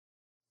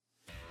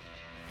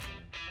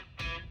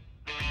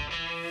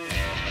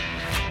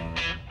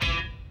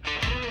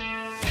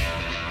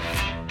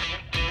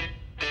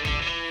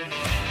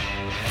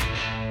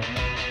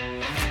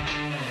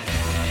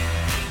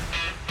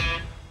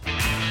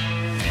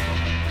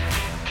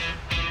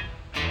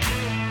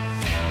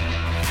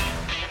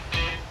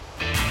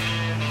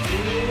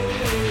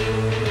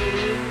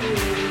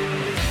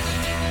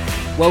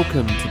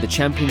Welcome to the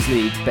Champions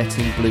League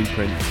Betting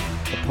Blueprint,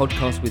 a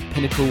podcast with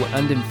Pinnacle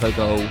and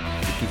Infogol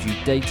that gives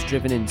you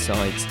data-driven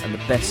insights and the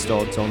best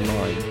odds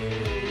online.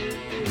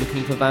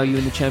 Looking for value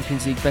in the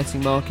Champions League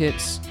betting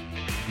markets?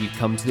 You've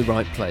come to the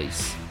right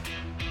place.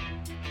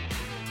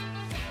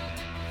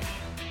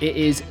 It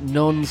is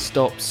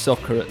non-stop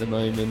soccer at the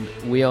moment.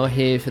 We are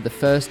here for the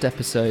first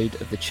episode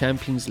of the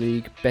Champions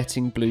League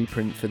Betting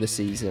Blueprint for the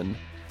season.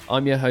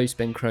 I'm your host,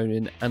 Ben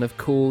Cronin, and of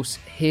course,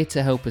 here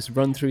to help us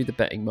run through the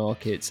betting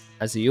markets,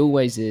 as he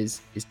always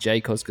is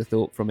Jake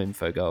Osgathorpe from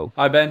Infogol.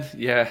 Hi, Ben.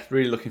 Yeah,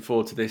 really looking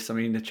forward to this. I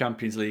mean, the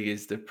Champions League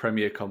is the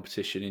premier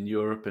competition in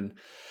Europe, and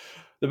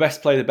the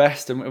best play the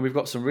best, and we've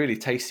got some really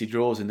tasty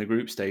draws in the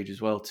group stage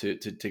as well to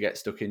get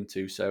stuck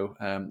into. So,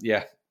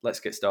 let's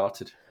get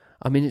started.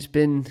 I mean, it's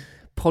been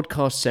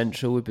podcast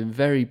central. We've been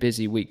very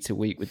busy week to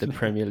week with the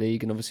Premier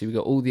League, and obviously we've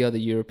got all the other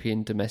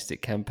European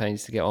domestic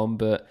campaigns to get on,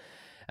 but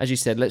as you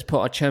said, let's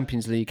put our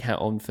Champions League hat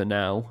on for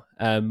now.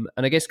 And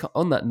I guess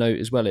on that note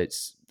as well,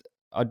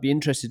 I'd be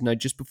interested to know,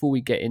 just before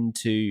we get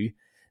into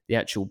the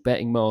actual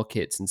betting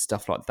markets and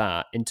stuff like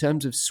that, in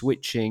terms of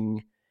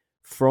switching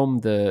from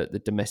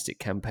the domestic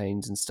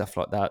campaigns and stuff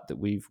like that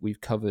we've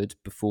covered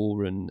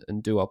before and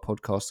do our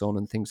podcasts on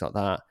and things like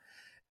that.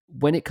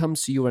 When it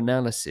comes to your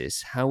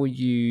analysis, how are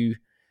you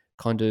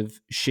kind of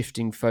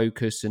shifting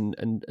focus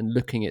and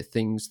looking at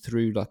things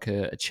through like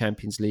a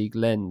Champions League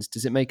lens?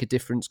 Does it make a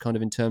difference kind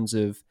of in terms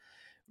of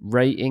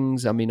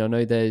ratings? I mean, I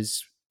know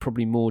there's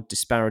probably more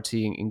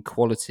disparity in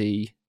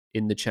quality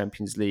in the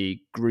Champions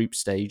League group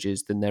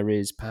stages than there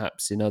is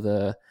perhaps in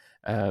other,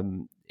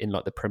 in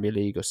like the Premier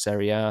League or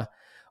Serie A.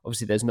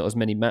 Obviously, there's not as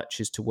many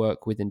matches to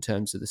work with in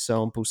terms of the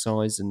sample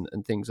size and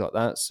things like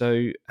that.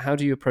 So how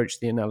do you approach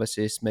the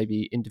analysis,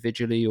 maybe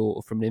individually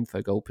or from an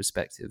Infogol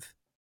perspective?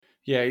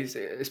 Yeah,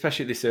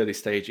 especially at this early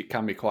stage, it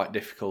can be quite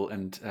difficult,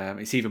 and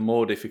it's even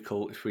more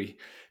difficult if we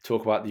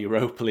talk about the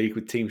Europa League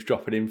with teams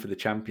dropping in for the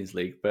Champions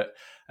League. But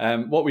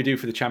what we do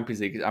for the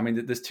Champions League, I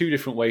mean, there's two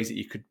different ways that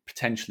you could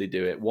potentially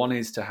do it. One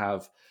is to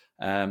have,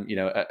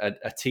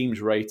 a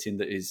team's rating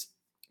that is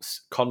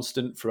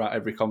constant throughout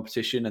every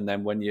competition, and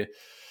then when you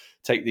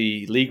take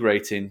the league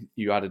rating,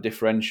 you add a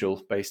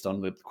differential based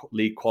on the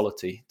league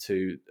quality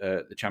to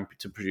the champion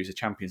to produce a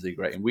Champions League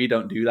rating. We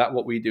don't do that.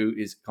 What we do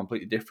is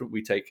completely different.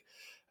 We take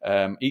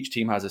each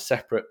team has a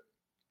separate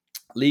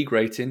league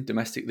rating,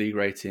 domestic league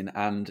rating,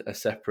 and a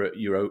separate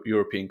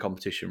European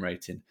competition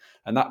rating.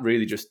 And that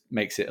really just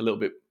makes it a little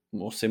bit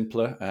more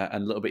simpler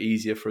and a little bit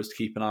easier for us to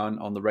keep an eye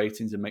on the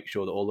ratings and make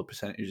sure that all the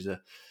percentages are,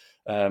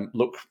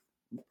 look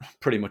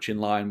pretty much in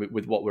line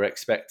with what we're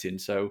expecting.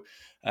 So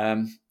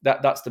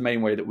that's the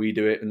main way that we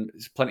do it. And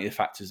there's plenty of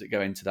factors that go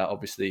into that.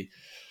 Obviously,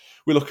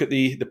 we look at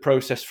the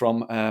process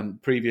from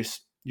previous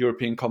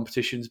European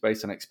competitions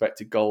based on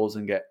expected goals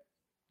and get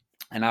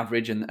an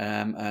average,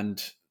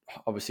 and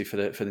obviously for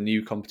the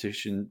new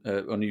competition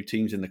or new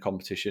teams in the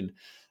competition,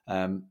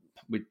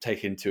 we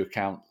take into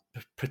account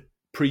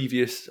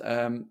previous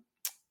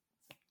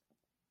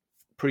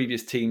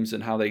teams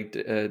and how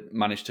they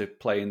managed to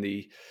play in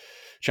the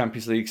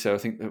Champions League. So I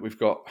think that we've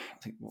got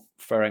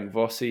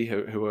Ferencvárosi,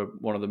 who are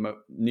one of the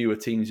newer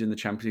teams in the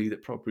Champions League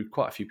that probably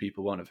quite a few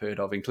people won't have heard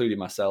of, including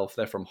myself.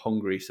 They're from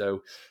Hungary.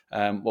 So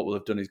what we'll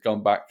have done is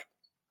gone back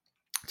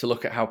to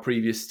look at how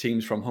previous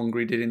teams from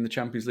Hungary did in the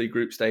Champions League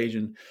group stage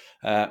and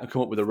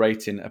come up with a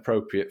rating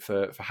appropriate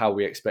for how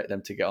we expect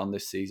them to get on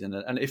this season.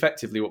 And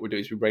effectively what we do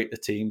is we rate the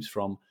teams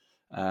from,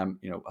 I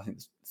think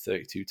there's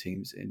 32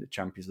 teams in the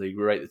Champions League.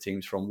 We rate the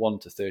teams from 1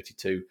 to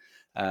 32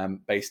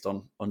 based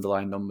on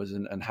underlying numbers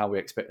and how we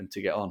expect them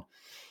to get on.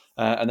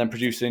 And then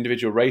produce an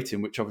individual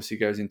rating, which obviously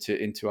goes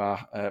into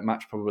our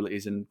match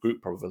probabilities and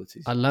group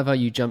probabilities. I love how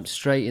you jumped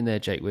straight in there,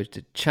 Jake. We're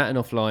chatting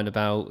offline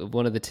about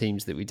one of the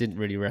teams that we didn't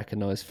really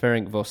recognise,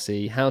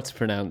 Ferencvárosi, how to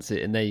pronounce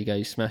it, and there you go,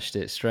 you smashed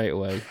it straight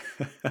away.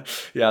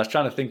 Yeah, I was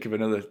trying to think of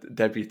another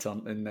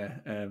debutant in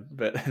there,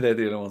 but they're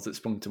the only ones that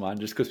sprung to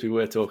mind just because we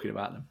were talking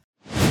about them.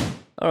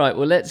 All right,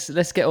 well,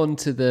 let's get on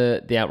to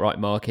the outright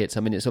markets. I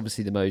mean, it's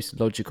obviously the most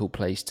logical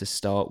place to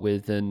start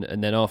with, and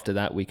then after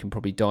that, we can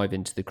probably dive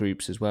into the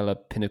groups as well.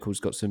 Pinnacle's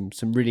got some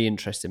really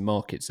interesting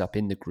markets up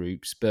in the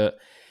groups, but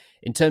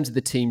in terms of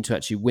the team to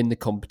actually win the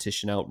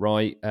competition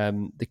outright,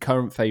 the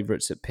current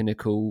favourites at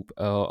Pinnacle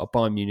are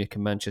Bayern Munich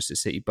and Manchester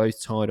City,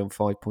 both tied on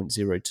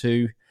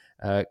 5.02,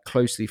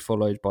 closely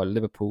followed by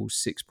Liverpool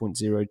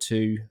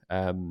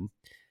 6.02.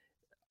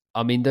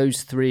 I mean,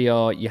 those three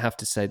are, you have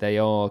to say, they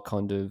are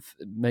kind of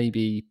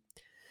maybe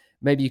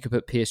you could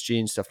put PSG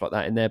and stuff like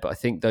that in there, but I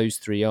think those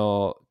three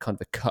are kind of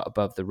a cut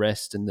above the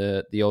rest, and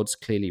the odds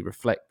clearly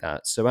reflect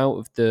that. So out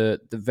of the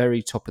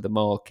very top of the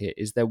market,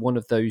 is there one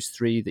of those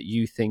three that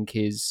you think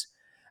is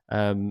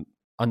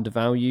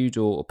undervalued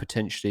or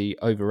potentially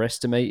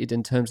overestimated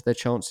in terms of their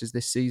chances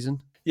this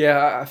season?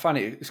 Yeah, I find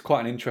it's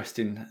quite an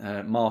interesting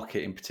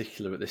market in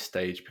particular at this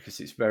stage because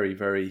it's very,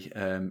 very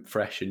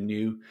fresh and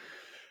new.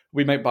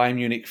 We make Bayern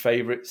Munich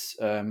favourites.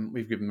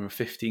 We've given them a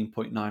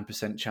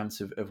 15.9% chance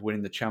of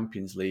winning the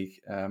Champions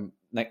League.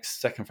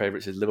 Second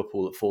favourites is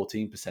Liverpool at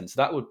 14%. So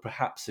that would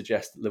perhaps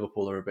suggest that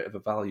Liverpool are a bit of a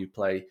value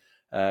play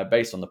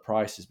based on the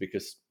prices,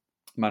 because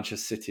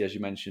Manchester City, as you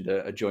mentioned,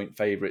 are joint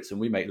favourites, and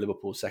we make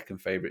Liverpool second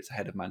favourites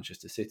ahead of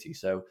Manchester City.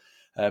 So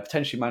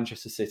potentially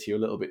Manchester City are a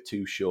little bit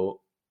too short.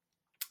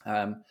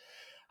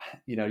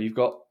 You've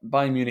got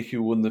Bayern Munich,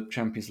 who won the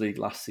Champions League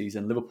last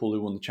season, Liverpool,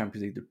 who won the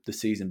Champions League the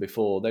season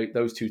before.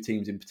 Those two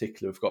teams in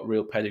particular have got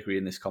real pedigree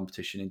in this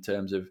competition in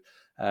terms of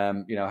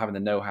having the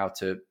know-how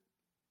to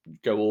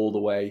go all the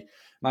way.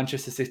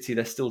 Manchester City,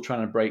 they're still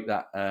trying to break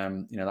that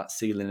that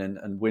ceiling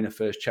and win a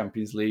first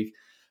Champions League.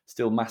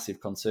 Still massive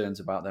concerns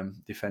about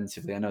them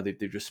defensively. I know they've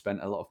just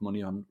spent a lot of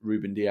money on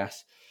Ruben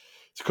Dias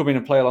to come in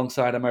and play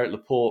alongside Aymeric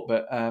Laporte,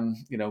 but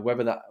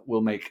whether that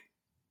will make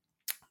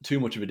too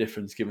much of a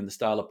difference given the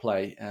style of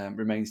play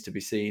remains to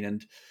be seen.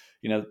 And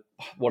I know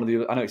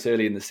it's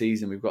early in the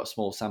season, we've got a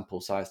small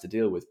sample size to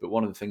deal with, but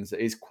one of the things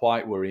that is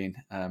quite worrying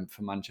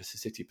from Manchester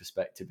City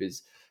perspective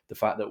is the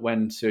fact that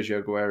when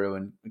Sergio Aguero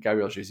and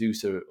Gabriel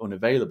Jesus are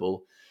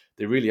unavailable,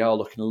 they really are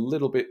looking a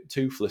little bit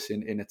toothless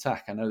in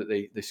attack. I know that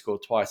they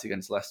scored twice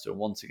against Leicester and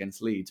once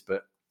against Leeds,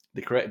 but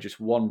they created just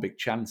one big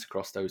chance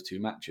across those two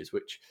matches,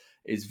 which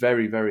is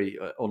very, very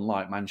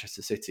unlike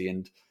Manchester City.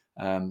 And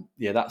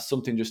that's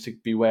something just to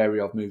be wary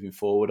of moving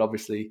forward.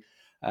 Obviously,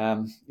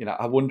 I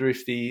wonder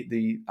if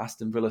the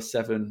Aston Villa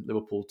 7,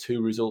 Liverpool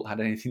 2 result had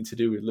anything to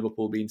do with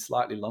Liverpool being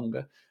slightly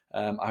longer.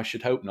 I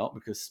should hope not,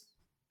 because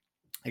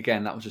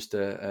again, that was just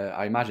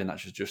I imagine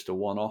that's just a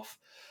one-off.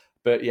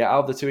 But yeah,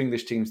 out of the two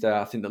English teams there,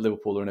 I think that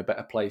Liverpool are in a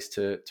better place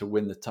to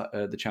win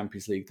the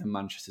Champions League than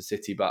Manchester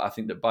City. But I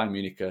think that Bayern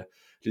Munich are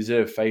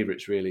deserved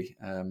favourites, really.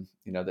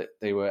 That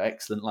they were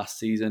excellent last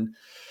season.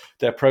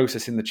 Their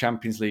process in the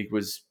Champions League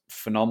was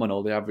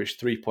phenomenal. They averaged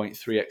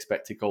 3.3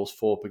 expected goals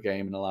for per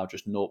game and allowed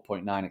just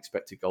 0.9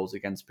 expected goals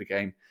against per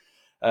game.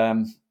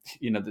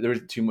 There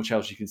isn't too much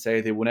else you can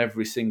say. They won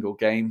every single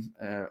game.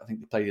 I think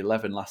they played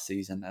 11 last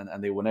season,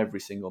 and they won every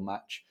single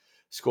match.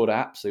 Scored an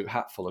absolute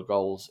hatful of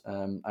goals.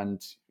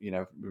 We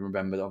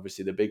remember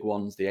obviously the big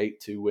ones, the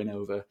 8-2 win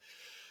over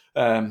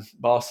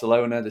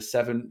Barcelona, the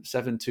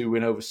 7-2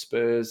 win over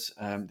Spurs.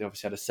 They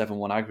obviously had a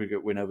 7-1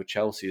 aggregate win over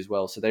Chelsea as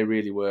well. So they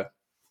really were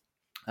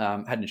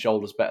head and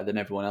shoulders better than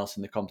everyone else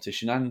in the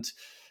competition. And,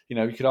 you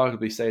could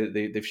arguably say that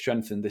they've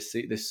strengthened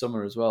this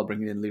summer as well,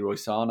 bringing in Leroy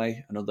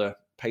Sané, another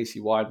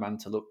pacey wide man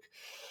to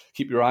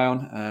keep your eye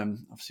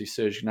on. Obviously,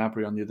 Serge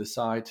Gnabry on the other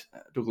side.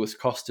 Douglas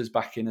Costa's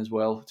back in as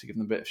well to give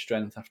them a bit of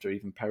strength after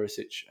even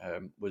Perisic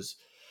was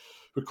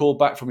recalled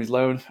back from his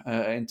loan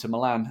into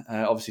Milan.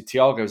 Obviously,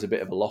 Thiago's a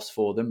bit of a loss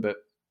for them, but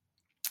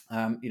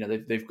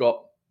they've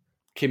got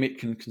Kimmich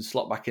can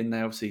slot back in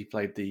there. Obviously, he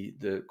played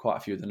the quite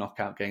a few of the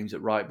knockout games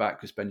at right back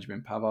because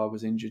Benjamin Pavard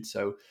was injured.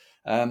 So,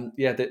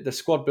 the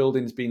squad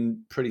building's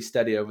been pretty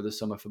steady over the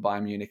summer for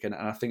Bayern Munich, and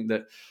I think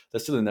that they're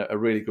still in a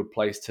really good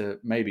place to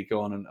maybe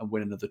go on and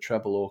win another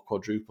treble or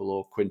quadruple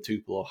or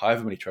quintuple or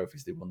however many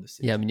trophies they won this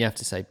season. Yeah, I mean, you have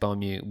to say Bayern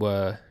Munich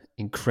were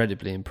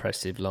incredibly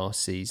impressive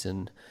last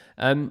season.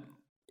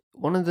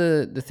 One of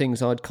the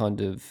things I'd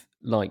kind of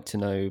like to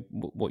know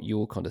what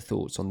your kind of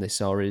thoughts on this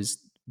are is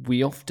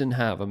we often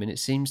have, I mean, it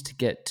seems to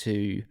get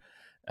to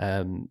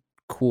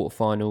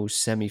quarterfinals,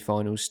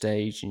 semi-final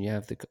stage, and you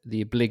have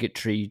the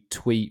obligatory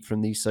tweet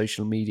from these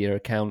social media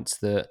accounts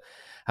that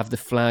have the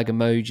flag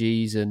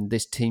emojis and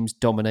this team's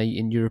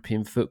dominating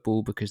European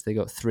football because they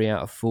got 3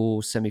 out of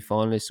 4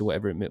 semi-finalists or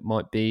whatever it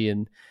might be.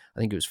 And I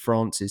think it was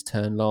France's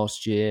turn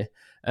last year.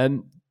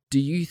 Do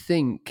you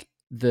think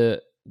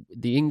that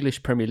the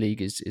English Premier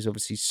League is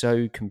obviously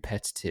so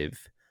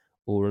competitive,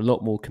 or a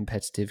lot more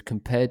competitive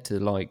compared to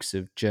the likes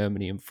of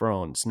Germany and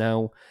France?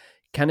 Now,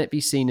 can it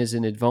be seen as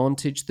an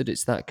advantage that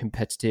it's that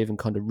competitive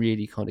and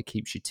really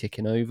keeps you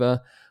ticking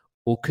over?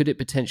 Or could it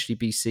potentially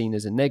be seen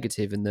as a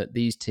negative in that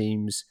these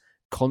teams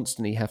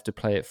constantly have to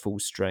play at full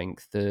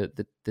strength?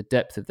 The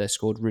depth of their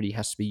squad really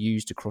has to be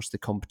used across the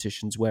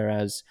competitions,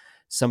 whereas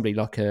somebody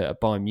like a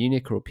Bayern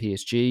Munich or a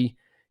PSG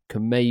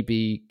can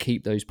maybe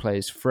keep those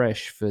players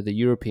fresh for the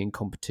European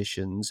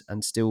competitions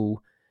and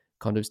still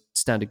kind of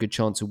stand a good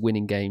chance of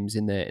winning games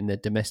in their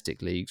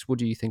domestic leagues. What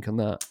do you think on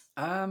that?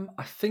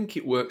 I think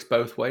it works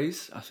both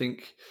ways. I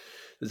think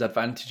there's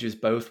advantages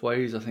both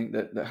ways. I think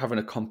that having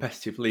a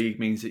competitive league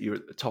means that you're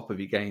at the top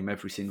of your game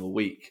every single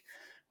week.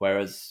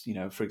 Whereas,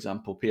 for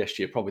example, PSG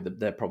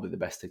they're probably the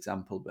best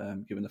example,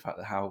 given the fact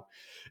that how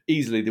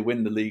easily they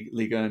win the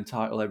Ligue 1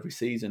 title every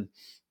season.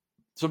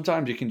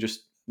 Sometimes you can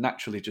just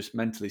naturally just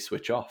mentally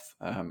switch off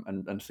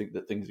and think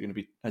that things are going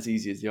to be as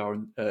easy as they are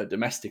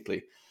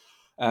domestically.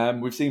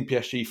 We've seen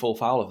PSG fall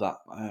foul of that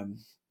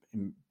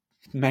in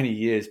many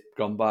years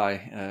gone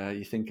by.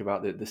 You think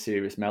about the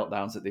serious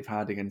meltdowns that they've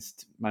had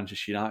against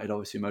Manchester United,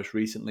 obviously most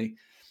recently,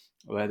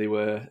 where they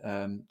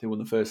won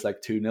the first leg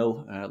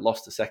 2-0,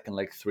 lost the second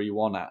leg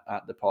 3-1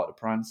 at the Parc des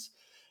Princes.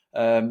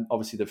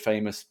 Obviously the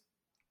famous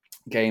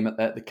game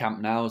at the Camp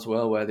Nou as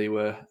well, where they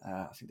were,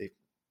 I think they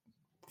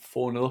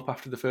 4-0 up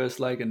after the first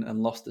leg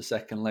and lost the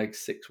second leg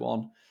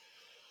 6-1.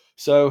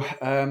 So,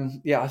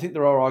 I think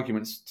there are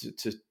arguments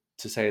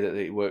to say that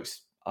it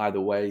works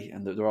either way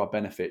and that there are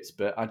benefits.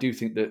 But I do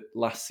think that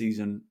last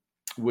season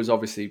was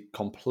obviously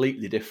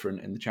completely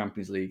different in the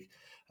Champions League.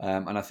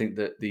 And I think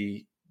that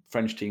the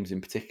French teams in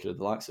particular,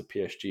 the likes of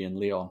PSG and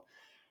Lyon,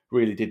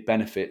 really did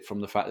benefit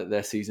from the fact that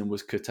their season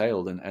was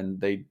curtailed,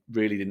 and they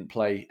really didn't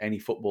play any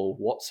football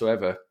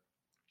whatsoever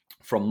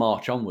from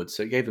March onwards.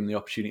 So it gave them the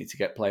opportunity to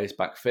get players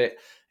back fit.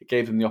 It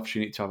gave them the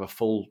opportunity to have a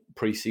full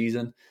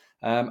pre-season.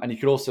 And you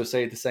could also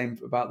say the same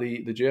about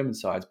the German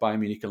sides, Bayern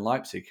Munich and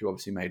Leipzig, who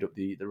obviously made up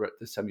the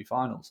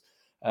semi-finals.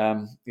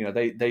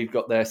 They've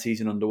got their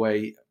season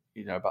underway,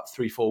 about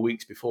 3-4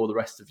 weeks before the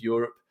rest of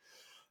Europe.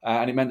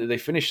 And it meant that they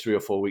finished 3 or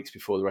 4 weeks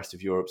before the rest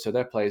of Europe. So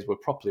their players were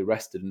properly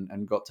rested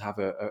and got to have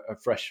a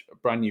fresh,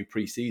 brand new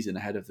pre-season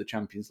ahead of the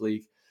Champions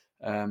League,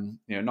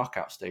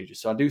 knockout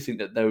stages. So I do think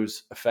that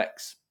those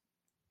effects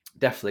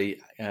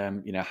definitely,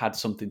 had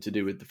something to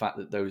do with the fact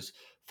that those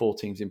 4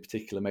 teams in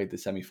particular made the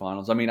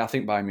semi-finals. I mean, I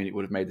think Bayern Munich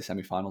would have made the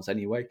semi-finals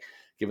anyway,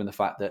 given the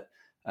fact that,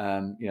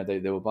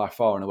 they were by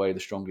far and away the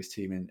strongest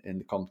team in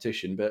the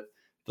competition. But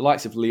the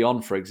likes of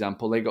Lyon, for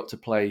example, they got to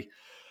play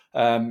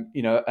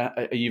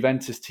a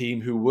Juventus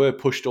team who were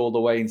pushed all the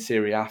way in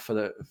Serie A for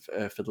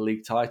the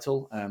league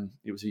title.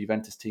 It was a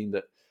Juventus team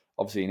that,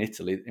 obviously in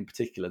Italy in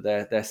particular,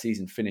 their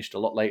season finished a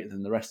lot later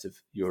than the rest of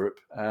Europe.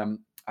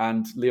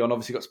 And Lyon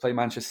obviously got to play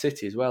Manchester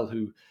City as well,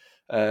 who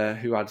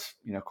had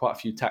quite a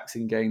few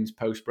taxing games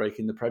post break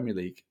in the Premier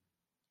League.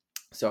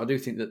 So I do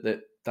think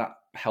that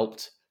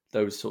helped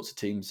those sorts of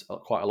teams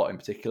quite a lot in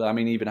particular. I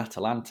mean, even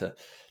Atalanta,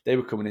 they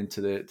were coming into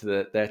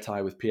their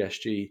tie with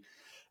PSG.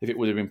 If it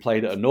would have been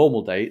played at a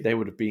normal date, they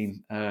would have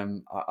been,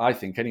 I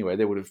think anyway,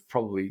 they would have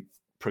probably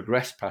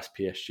progressed past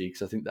PSG,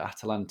 because I think that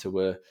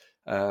Atalanta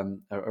are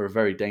a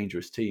very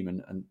dangerous team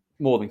and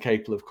more than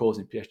capable of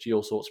causing PSG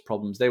all sorts of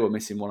problems. They were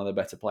missing one of their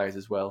better players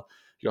as well,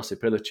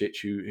 Josip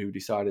Ilicic, who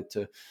decided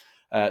to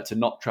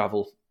not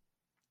travel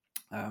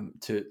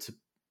to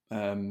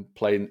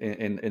play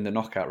in the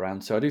knockout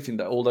round. So I do think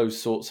that all those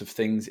sorts of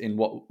things in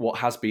what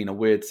has been a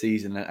weird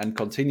season and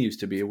continues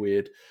to be a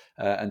weird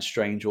and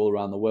strange all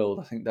around the world,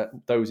 I think that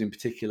those in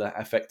particular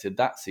affected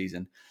that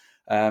season.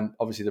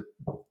 Obviously, the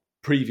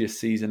previous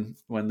season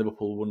when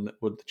Liverpool won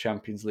the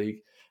Champions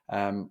League,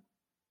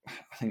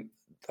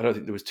 I don't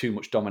think there was too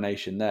much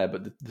domination there,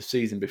 but the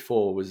season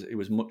before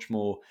was much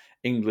more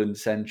England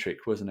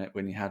centric, wasn't it?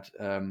 When you had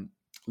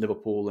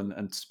Liverpool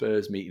and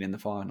Spurs meeting in the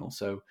final.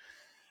 So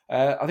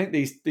I think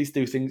these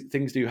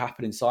things do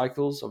happen in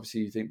cycles.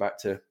 Obviously, you think back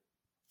to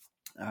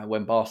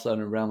when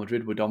Barcelona and Real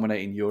Madrid were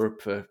dominating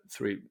Europe for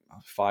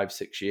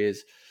 5-6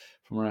 years,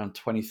 from around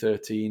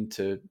 2013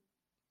 to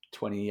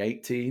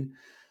 2018.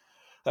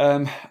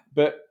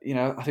 But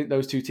I think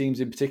those 2 teams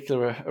in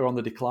particular are on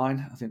the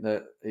decline. I think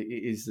that it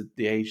is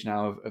the age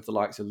now of the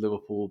likes of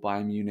Liverpool,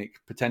 Bayern Munich,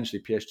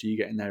 potentially PSG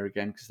getting there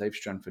again because they've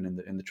strengthened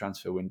in the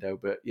transfer window.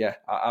 But yeah,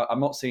 I'm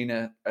not seeing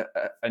a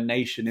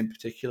nation in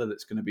particular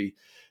that's going to be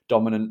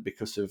dominant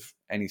because of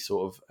any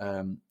sort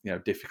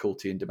of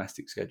difficulty in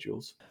domestic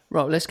schedules.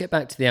 Right, let's get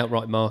back to the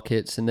outright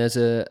markets. And there's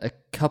a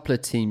couple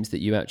of teams that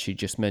you actually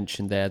just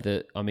mentioned there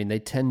that, I mean, they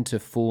tend to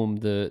form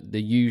the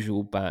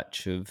usual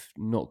batch of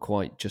not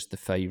quite just the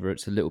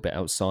favourites, a little bit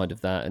outside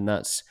of that. And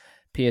that's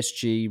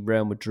PSG,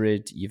 Real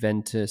Madrid,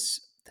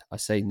 Juventus. I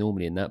say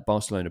normally in that.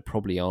 Barcelona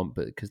probably aren't,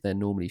 but because they're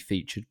normally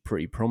featured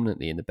pretty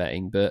prominently in the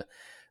betting. But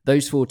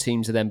those 4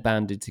 teams are then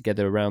banded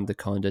together around the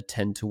kind of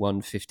 10-1,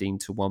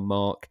 15-1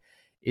 mark.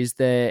 Is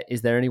there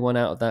anyone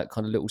out of that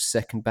kind of little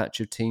second batch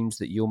of teams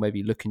that you're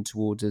maybe looking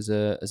towards as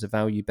a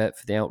value bet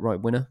for the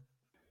outright winner?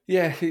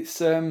 Yeah, it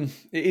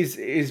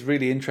is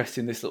really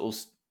interesting, this little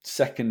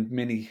second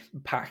mini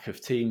pack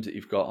of teams that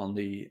you've got on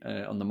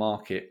the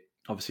market.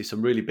 Obviously,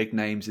 some really big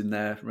names in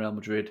there: Real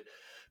Madrid,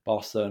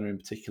 Barcelona in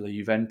particular,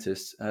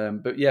 Juventus.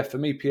 But yeah, for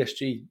me,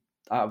 PSG,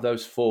 out of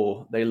those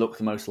 4, they look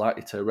the most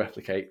likely to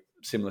replicate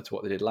similar to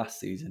what they did last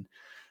season.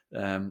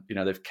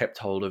 They've kept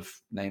hold of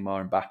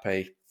Neymar and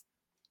Mbappe.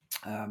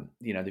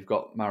 They've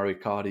got Mauro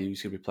Icardi,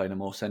 who's going to be playing a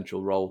more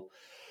central role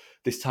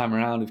this time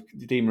around.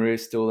 Di Maria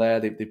is still there.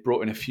 They've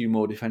brought in a few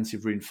more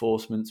defensive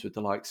reinforcements with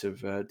the likes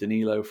of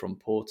Danilo from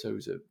Porto,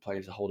 who's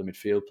plays a holding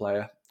midfield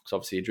player. Because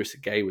obviously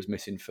Idrissa Gueye was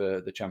missing for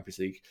the Champions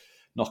League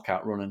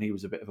knockout run, and he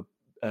was a bit of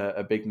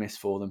a big miss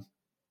for them.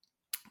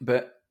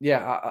 But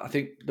yeah, I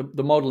think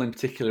the model in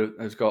particular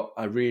has got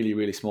a really,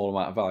 really small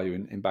amount of value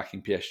in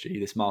backing PSG.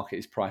 This market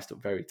is priced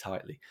up very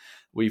tightly.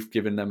 We've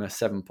given them a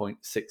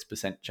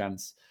 7.6%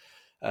 chance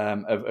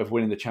of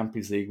winning the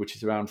Champions League, which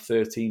is around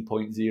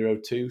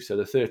 13.02. So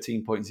the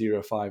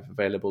 13.05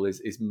 available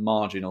is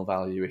marginal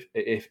value,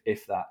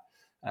 if that.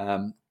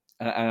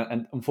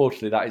 And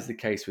unfortunately, that is the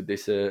case with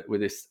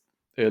this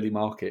early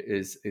market.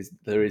 Is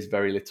there is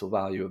very little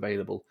value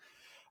available,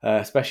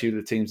 especially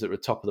the teams that are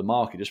top of the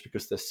market, just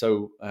because they're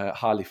so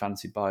highly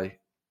fancied by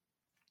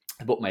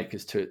the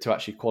bookmakers to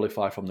actually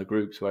qualify from the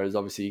groups. Whereas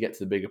obviously you get to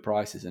the bigger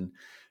prices, and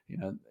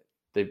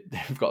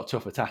they've got a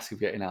tougher task of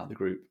getting out of the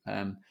group.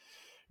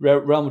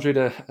 Real Madrid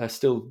are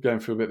still going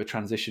through a bit of a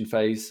transition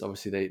phase.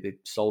 Obviously, they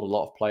sold a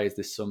lot of players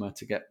this summer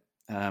to get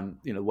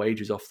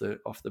wages off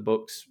the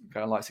books.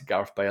 Kind of like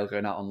Gareth Bale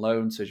going out on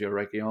loan, Sergio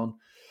Reguilon,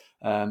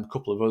 a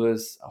couple of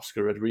others.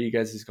 Oscar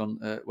Rodriguez has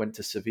went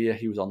to Sevilla.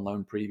 He was on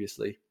loan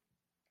previously.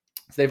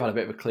 they've had a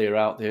bit of a clear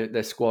out.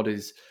 Their squad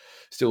is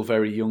still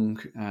very young,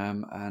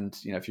 and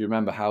if you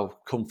remember how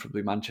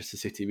comfortably Manchester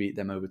City beat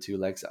them over 2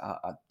 legs,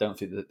 I don't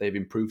think that they've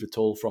improved at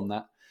all from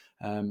that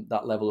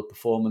level of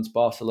performance.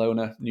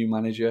 Barcelona, new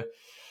manager,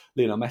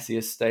 Lionel Messi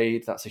has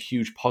stayed. That's a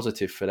huge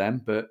positive for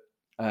them, but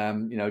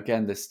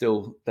again,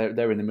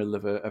 they're in the middle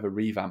of a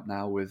revamp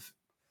now with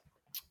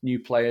new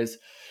players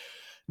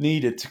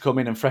needed to come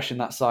in and freshen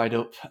that side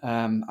up.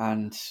 And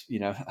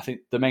I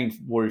think the main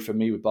worry for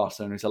me with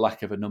Barcelona is a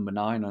lack of a number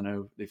 9. I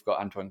know they've got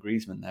Antoine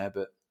Griezmann there,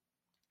 but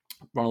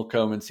Ronald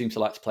Koeman seems to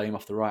like to play him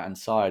off the right hand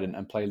side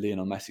and play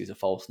Lionel Messi as a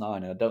false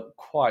 9. And I don't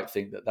quite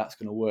think that that's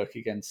going to work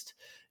against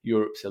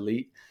Europe's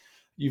elite.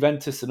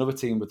 Juventus, another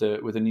team with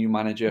a new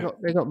manager.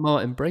 They got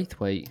Martin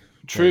Braithwaite.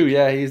 True,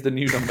 yeah, he's the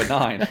new number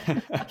 9.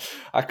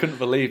 I couldn't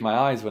believe my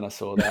eyes when I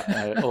saw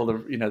that. All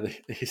the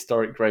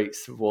historic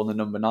greats have worn the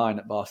number 9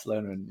 at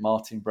Barcelona, and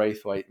Martin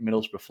Braithwaite,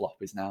 Middlesbrough flop,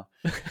 is now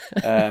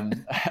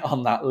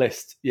on that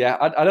list. Yeah,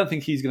 I don't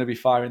think he's going to be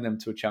firing them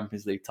to a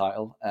Champions League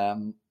title.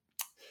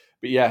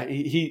 But yeah,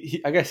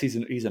 he I guess he's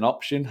an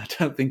option. I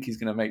don't think he's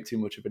going to make too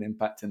much of an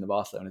impact in the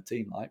Barcelona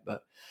team,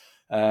 but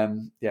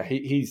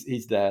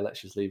he's there.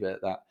 Let's just leave it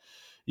at that.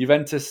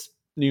 Juventus,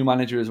 new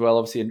manager as well.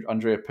 Obviously,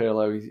 Andrea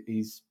Pirlo.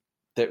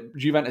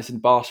 Juventus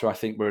and Barca, I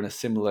think, were in a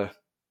similar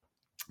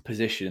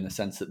position in the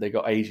sense that they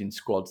got Asian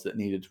squads that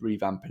needed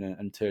revamping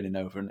and turning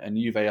over. And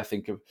Juve, I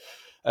think, have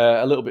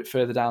a little bit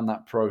further down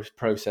that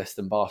process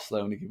than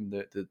Barcelona,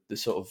 given the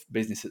sort of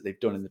business that they've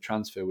done in the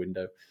transfer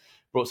window.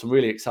 Brought some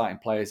really exciting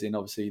players in.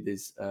 Obviously,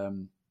 there's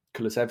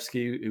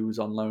Kulusevski, who was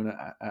on loan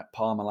at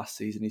Parma last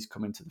season. He's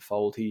come into the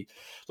fold. He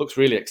looks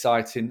really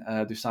exciting.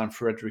 They've signed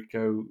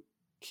Federico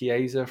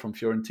Chiesa from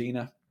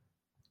Fiorentina.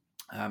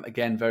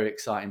 Again, very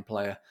exciting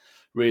player.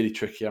 Really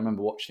tricky. I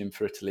remember watching him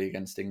for Italy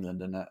against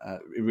England, and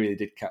it really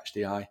did catch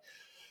the eye.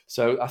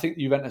 So I think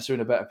Juventus are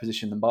in a better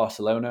position than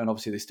Barcelona, and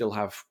obviously they still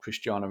have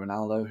Cristiano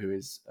Ronaldo, who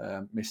has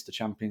missed the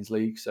Champions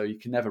League, so you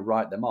can never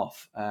write them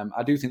off.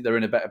 I do think they're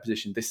in a better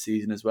position this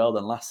season as well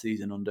than last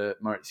season under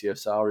Maurizio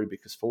Sarri,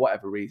 because for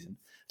whatever reason,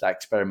 that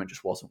experiment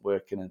just wasn't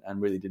working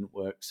and really didn't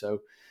work.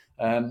 So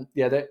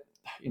they're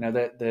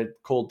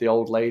called the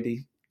old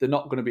lady. They're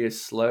not going to be as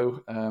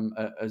slow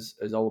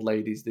as old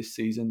ladies this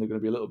season. They're going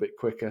to be a little bit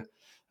quicker.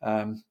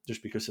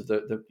 Just because of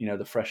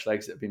the fresh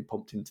legs that have been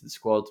pumped into the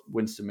squad.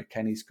 Winston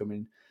McKennie's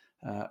coming,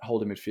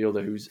 holding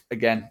midfielder, who's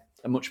again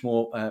a much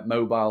more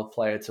mobile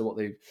player to what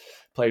they've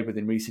played with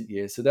in recent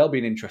years. So they'll be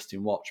an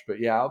interesting watch. But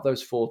yeah, out of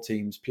those 4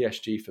 teams,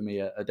 PSG for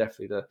me are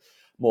definitely the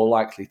more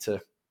likely to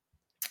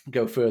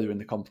go further in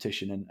the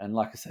competition. And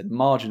like I said,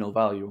 marginal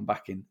value on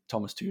backing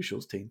Thomas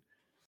Tuchel's team.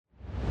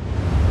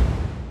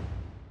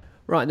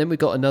 Right, and then we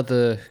got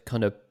another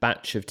kind of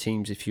batch of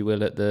teams, if you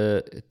will, at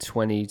the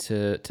 20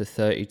 to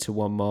 30 to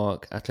 1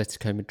 mark.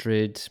 Atletico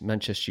Madrid,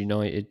 Manchester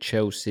United,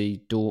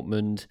 Chelsea,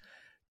 Dortmund.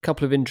 A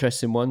couple of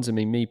interesting ones. I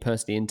mean, me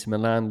personally, Inter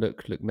Milan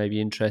look maybe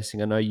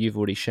interesting. I know you've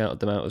already shouted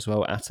them out as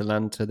well.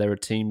 Atalanta, they're a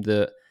team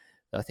that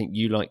I think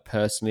you like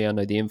personally. I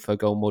know the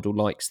Infogol model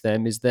likes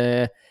them. Is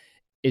there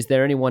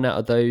anyone out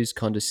of those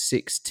kind of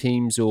 6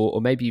 teams,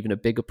 or maybe even a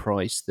bigger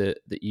price that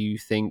you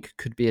think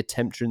could be a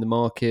tempter in the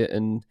market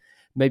and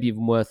maybe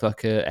even worth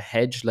like a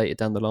hedge later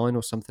down the line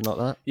or something like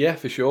that? Yeah,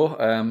 for sure.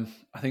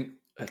 I think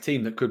a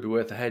team that could be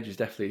worth a hedge is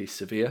definitely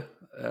Sevilla.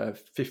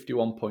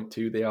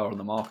 51.2 they are on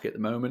the market at the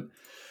moment.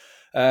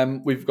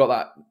 We've got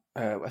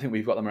that. I think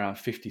we've got them around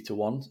 50 to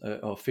 1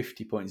 or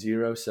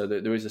 50.0. So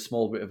there is a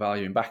small bit of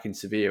value in backing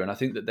Sevilla, and I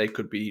think that they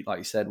could be, like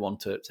you said, one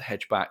to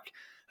hedge back.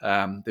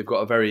 They've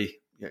got a very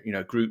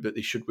group that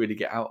they should really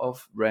get out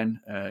of, Rennes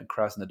and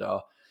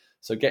Krasnodar.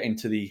 So getting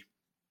to the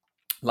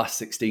last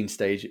 16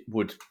 stage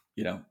would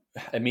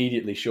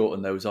immediately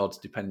shorten those odds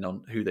depending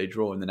on who they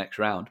draw in the next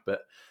round. But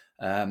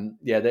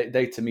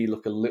they to me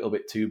look a little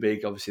bit too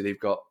big. Obviously, they've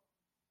got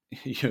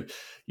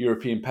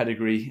European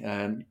pedigree,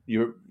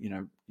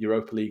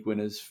 Europa League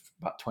winners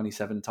about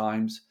 27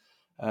 times.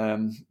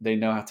 They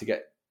know how to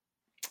get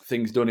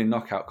things done in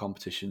knockout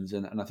competitions,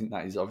 and I think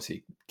that is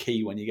obviously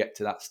key when you get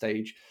to that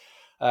stage.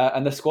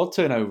 And the squad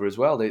turnover as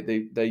well.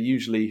 They're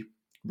usually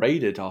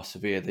raided are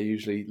Sevilla. They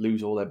usually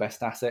lose all their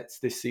best assets.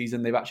 This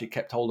season, they've actually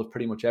kept hold of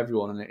pretty much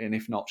everyone, and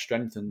if not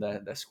strengthened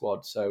their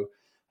squad. So,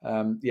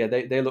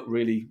 they look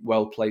really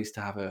well placed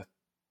to have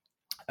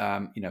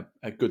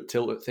a good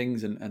tilt at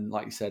things, and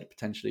like you said,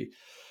 potentially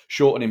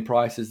shorten in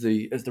price as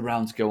the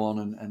rounds go on,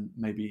 and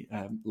maybe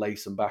lay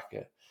some back.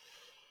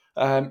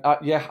 I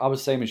was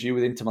the same as you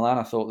with Inter Milan.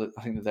 I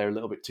think that they're a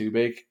little bit too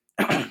big.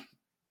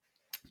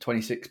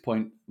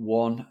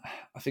 26.1.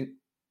 I think,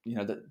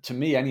 that to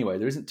me anyway,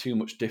 there isn't too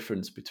much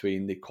difference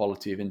between the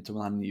quality of Inter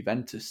Milan and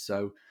Juventus.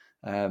 So,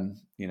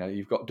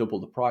 you've got double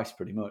the price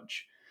pretty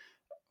much.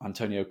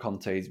 Antonio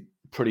Conte is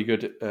pretty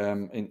good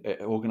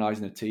at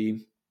organising a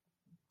team,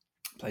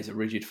 plays a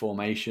rigid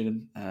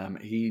formation.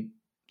 He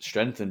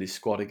strengthened his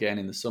squad again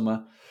in the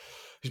summer.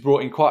 He's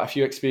brought in quite a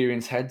few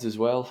experienced heads as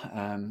well.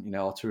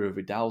 Arturo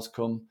Vidal's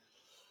come.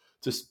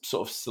 just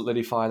sort of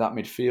solidify that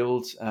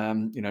midfield.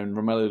 In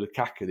Romelu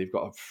Lukaku, they've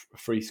got a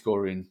free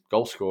scoring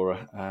goal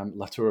scorer.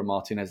 Lautaro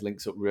Martinez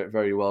links up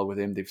very well with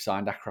him. They've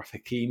signed Achraf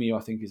Hakimi, who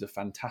I think is a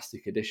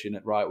fantastic addition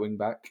at right wing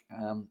back.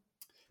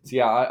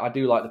 I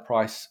do like the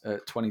price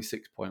at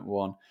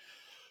 26.1.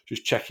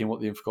 Just checking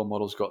what the Infocom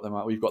model's got them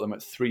at. We've got them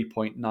at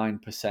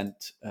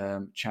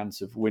 3.9%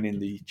 chance of winning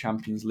the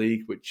Champions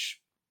League,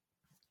 which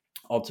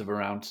odds of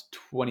around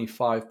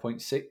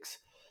 25.6.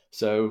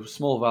 So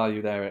small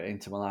value there at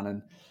Inter Milan.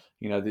 And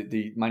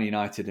the Man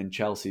United and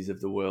Chelsea's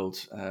of the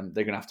world,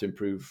 they're going to have to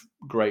improve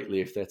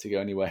greatly if they're to go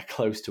anywhere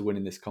close to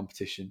winning this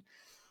competition.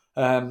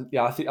 I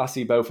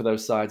see both of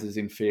those sides as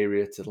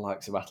inferior to the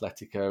likes of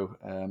Atletico,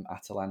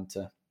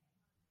 Atalanta.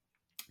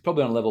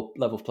 Probably on a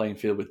level playing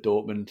field with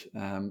Dortmund.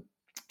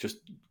 Just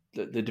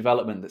the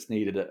development that's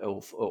needed at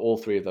all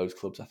three of those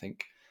clubs, I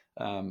think,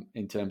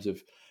 in terms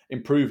of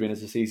improving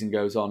as the season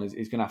goes on, is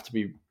going to have to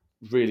be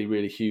really,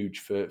 really huge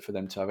for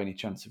them to have any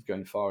chance of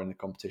going far in the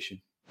competition.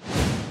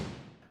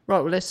 Right,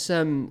 well, let's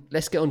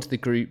get onto the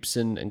groups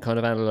and kind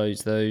of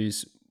analyse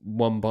those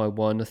one by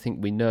one. I think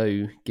we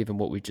know, given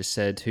what we just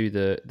said, who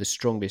the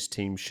strongest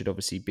teams should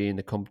obviously be in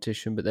the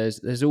competition. But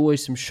there's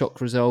always some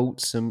shock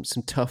results, some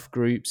tough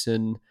groups,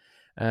 and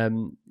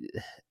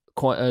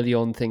quite early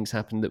on things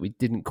happened that we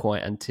didn't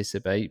quite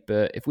anticipate.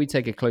 But if we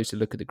take a closer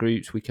look at the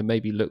groups, we can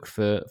maybe look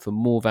for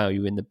more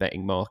value in the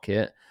betting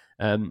market.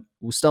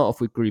 We'll start off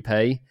with Group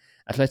A: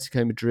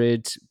 Atletico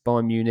Madrid,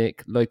 Bayern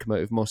Munich,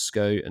 Lokomotiv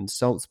Moscow, and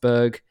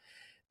Salzburg.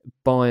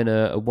 Bayern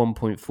a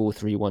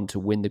 1.431 to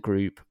win the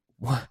group,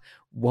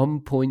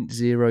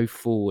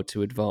 1.04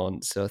 to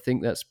advance. So I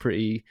think that's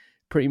pretty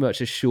much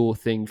a sure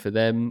thing for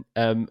them.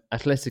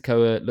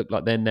 Atletico look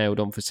like they're nailed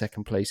on for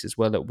second place as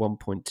well at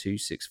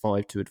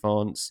 1.265 to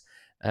advance.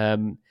 I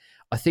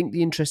think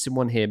the interesting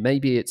one here,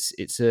 maybe it's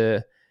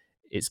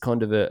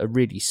kind of a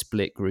really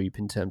split group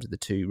in terms of the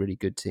two really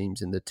good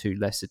teams and the two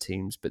lesser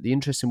teams. But the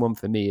interesting one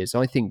for me is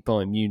I think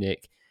Bayern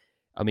Munich,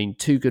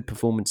 two good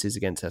performances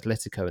against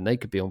Atletico, and they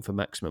could be on for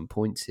maximum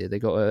points here. They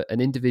got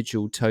an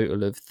individual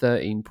total of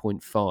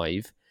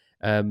 13.5.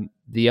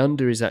 The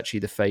under is actually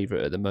the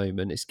favourite at the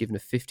moment. It's given a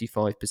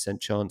 55%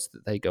 chance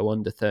that they go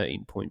under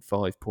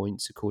 13.5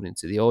 points according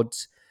to the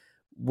odds.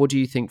 What do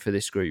you think for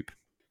this group?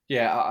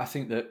 Yeah, I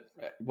think that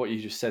what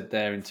you just said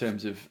there in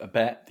terms of a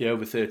bet, the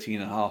over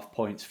 13.5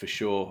 points for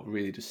sure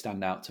really does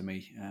stand out to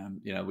me.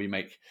 We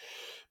make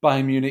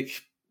Bayern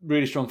Munich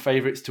really strong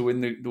favourites to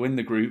win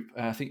the group.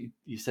 I think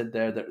you said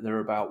there that they're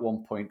about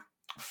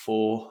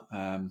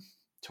 1.4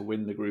 to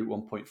win the group,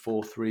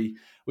 1.43.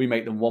 We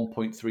make them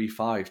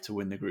 1.35 to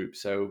win the group.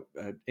 So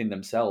in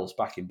themselves,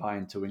 backing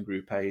Bayern to win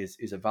Group A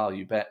is a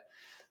value bet.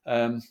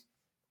 The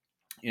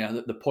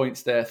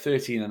points there,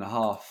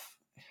 13.5.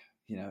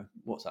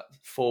 What's that?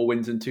 4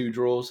 wins and 2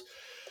 draws.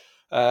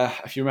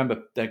 If you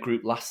remember their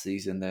group last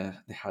season, they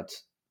had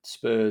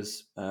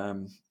Spurs,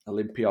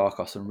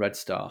 Olympiacos, and Red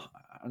Star,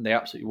 and they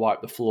absolutely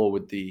wiped the floor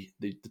with the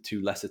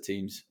two lesser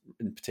teams,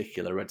 in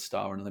particular Red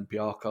Star and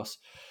Olympiacos.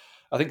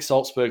 I think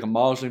Salzburg are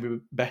marginally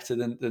better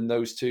than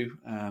those two.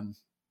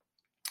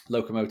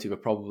 Lokomotiv are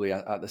probably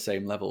at the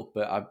same level,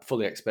 but I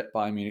fully expect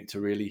Bayern Munich to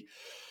really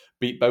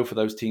beat both of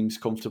those teams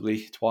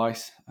comfortably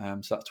twice.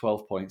 So that's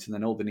 12 points, and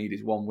then all they need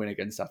is one win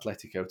against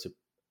Atletico to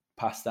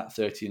pass that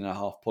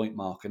 13.5 point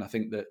mark. And I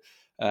think that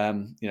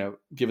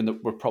given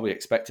that we're probably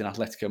expecting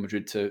Atletico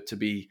Madrid to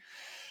be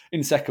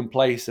in second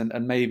place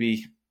and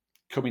maybe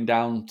coming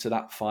down to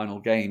that final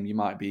game, you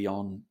might be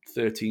on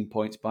 13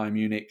 points Bayern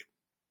Munich,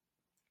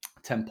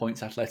 10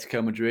 points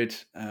Atletico Madrid,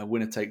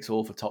 winner takes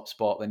all for top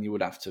spot, then you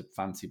would have to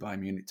fancy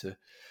Bayern Munich to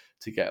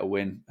get a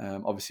win.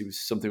 Obviously, it was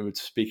something we were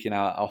speaking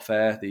out off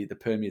air, the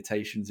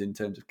permutations in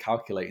terms of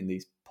calculating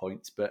these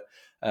points. But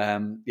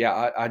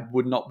I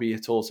would not be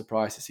at all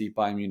surprised to see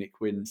Bayern Munich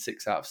win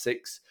 6 out of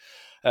 6.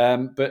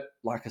 But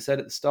like I said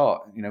at the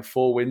start,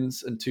 4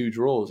 wins and 2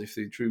 draws. If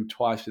they drew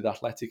twice with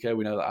Atletico,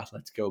 we know that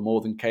Atletico are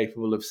more than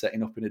capable of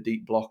setting up in a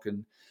deep block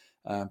and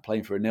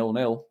playing for a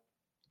 0-0.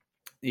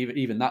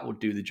 Even that would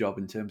do the job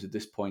in terms of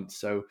this point.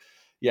 So,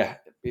 yeah,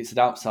 it's an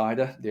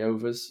outsider, the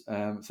overs,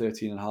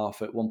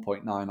 13.5 at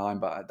 1.99,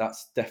 but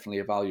that's definitely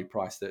a value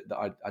price that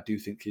I do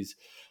think is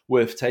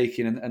worth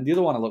taking. And the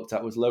other one I looked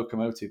at was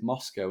Lokomotiv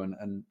Moscow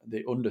and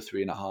the under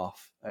 3.5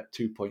 at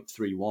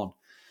 2.31.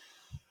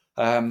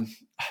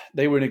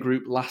 They were in a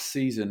group last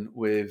season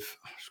with,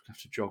 I have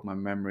to jog my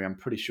memory, I'm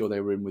pretty sure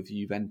they were in with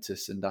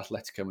Juventus and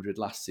Atletico Madrid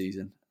last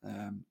season.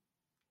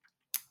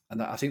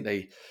 And I think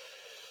they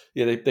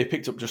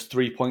picked up just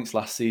 3 points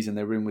last season.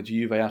 They were in with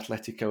Juve,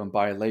 Atletico and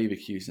Bayer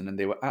Leverkusen, and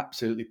they were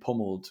absolutely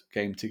pummeled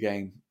game to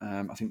game.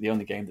 I think the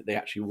only game that they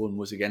actually won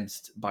was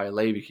against Bayer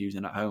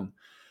Leverkusen at home.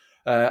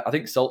 I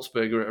think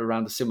Salzburg are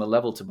around a similar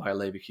level to Bayer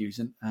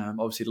Leverkusen.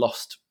 Obviously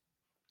lost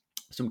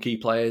some key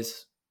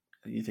players.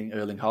 You think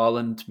Erling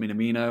Haaland,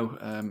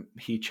 Minamino,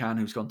 He-Chan,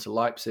 who's gone to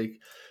Leipzig.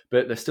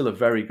 But they're still a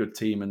very good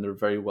team and they're a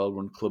very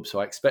well-run club, so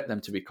I expect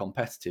them to be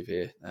competitive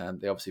here.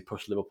 They obviously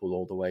pushed Liverpool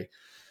all the way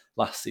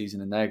last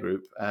season in their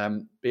group.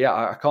 But yeah,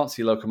 I can't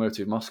see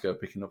Lokomotiv Moscow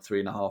picking up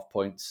 3.5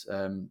 points.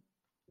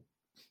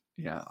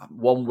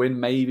 one win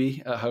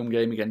maybe at home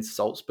game against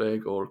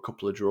Salzburg, or a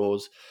couple of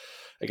draws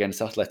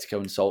against Atletico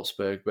and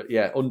Salzburg. But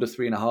yeah, under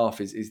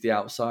 3.5 is the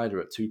outsider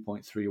at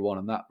 2.31,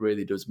 and that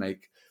really does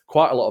make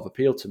quite a lot of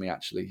appeal to me,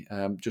 actually,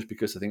 just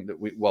because I think that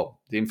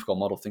the Infogol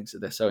model thinks that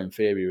they're so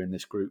inferior in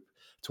this group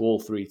to all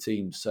three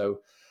teams. So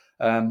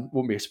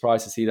wouldn't be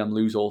surprised to see them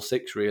lose all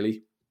six,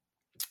 really.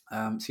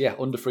 So yeah,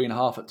 under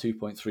 3.5 at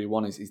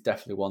 2.31 is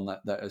definitely one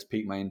that has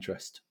piqued my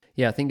interest.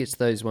 Yeah, I think it's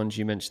those ones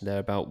you mentioned there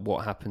about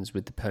what happens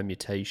with the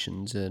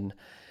permutations, and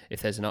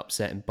if there's an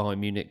upset in Bayern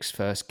Munich's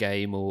first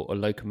game, or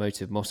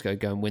Lokomotiv Moscow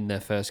go and win their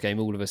first game,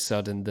 all of a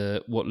sudden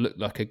what looked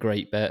like a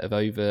great bet of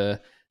over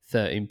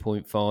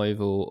 13.5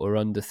 or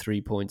under 3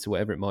 points or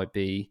whatever it might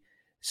be,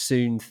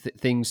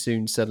 things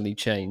soon suddenly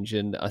change.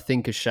 And I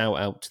think a shout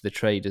out to the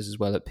traders as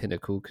well at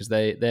Pinnacle, because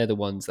they're the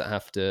ones that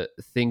have to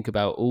think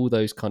about all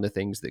those kind of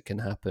things that can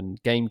happen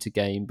game to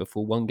game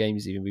before one game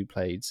is even been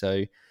played.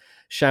 So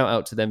shout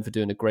out to them for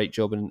doing a great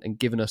job and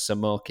giving us some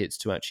markets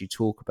to actually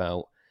talk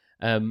about.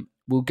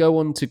 We'll go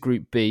on to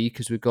Group B,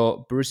 because we've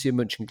got Borussia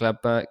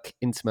Mönchengladbach,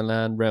 Inter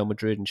Milan, Real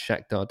Madrid and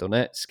Shakhtar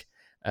Donetsk.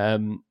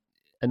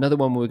 Another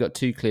one where we've got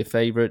two clear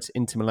favourites,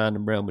 Inter Milan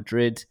and Real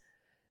Madrid.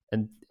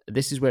 And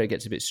this is where it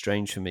gets a bit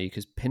strange for me,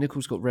 because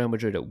Pinnacle's got Real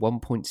Madrid at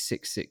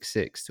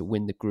 1.666 to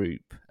win the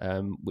group,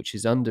 which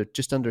is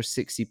just under a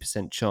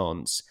 60%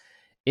 chance.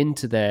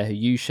 Inter there, who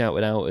you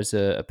shouted out as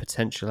a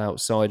potential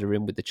outsider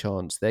in with the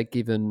chance, they're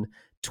given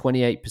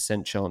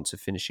 28% chance of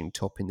finishing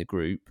top in the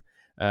group.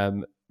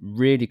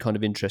 Really kind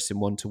of interesting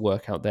one to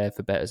work out there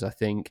for bettors, I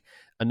think.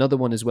 Another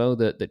one as well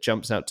that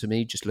jumps out to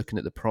me, just looking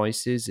at the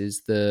prices,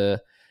 is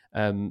the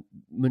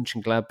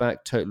Mönchengladbach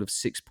total of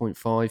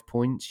 6.5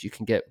 points. You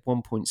can get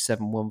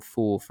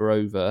 1.714 for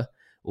over,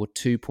 or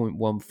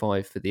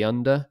 2.15 for the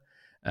under.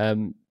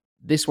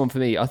 This one for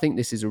me, I think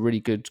this is a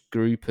really good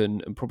group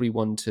and probably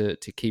one to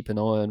keep an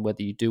eye on,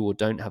 whether you do or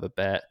don't have a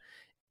bet.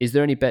 Is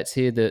there any bets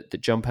here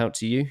that jump out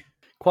to you?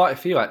 Quite a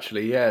few,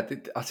 actually, yeah.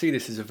 I see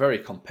this as a very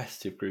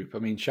competitive group. I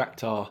mean,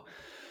 Shakhtar,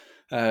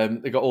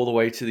 they got all the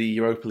way to the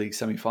Europa League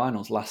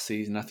semi-finals last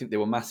season. I think they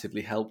were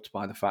massively helped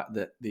by the fact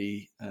that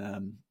the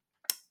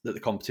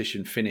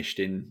competition finished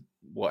in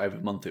whatever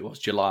month it was,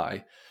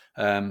 July.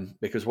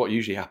 Because what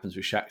usually happens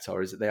with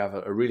Shakhtar is that they have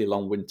a really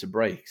long winter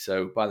break.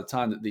 So by the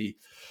time that the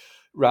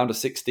round of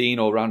 16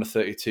 or round of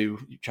 32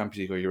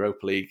 Champions League or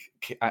Europa League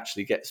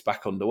actually gets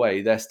back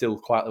underway, they're still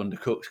quite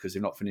undercooked because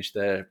they've not finished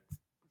their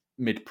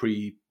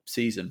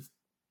mid-pre-season.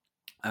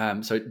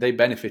 So they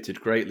benefited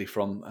greatly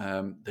from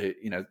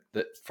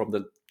from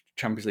the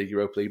Champions League,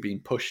 Europa League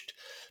being pushed,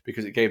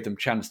 because it gave them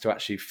chance to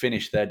actually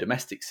finish their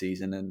domestic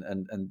season,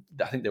 and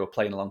I think they were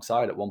playing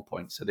alongside at one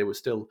point, so they were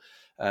still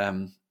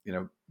bang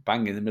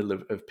in the middle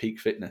of peak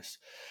fitness.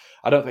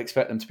 I don't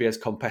expect them to be as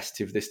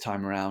competitive this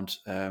time around.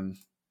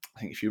 I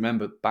think if you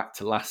remember back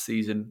to last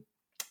season,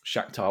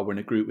 Shakhtar were in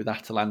a group with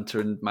Atalanta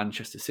and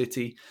Manchester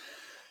City.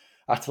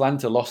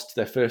 Atalanta lost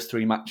their first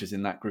 3 matches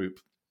in that group,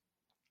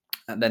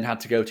 and then had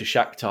to go to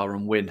Shakhtar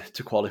and win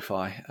to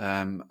qualify.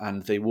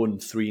 And they won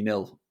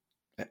 3-0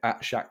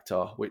 at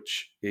Shakhtar,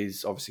 which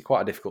is obviously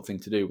quite a difficult thing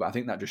to do. But I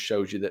think that just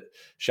shows you that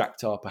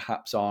Shakhtar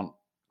perhaps aren't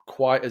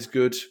quite as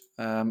good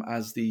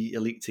as the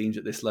elite teams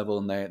at this level,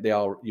 and they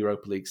are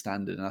Europa League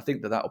standard. And I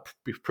think that'll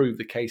prove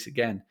the case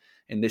again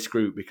in this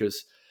group,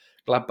 because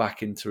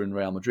Gladbach, Inter and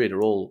Real Madrid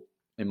are all,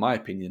 in my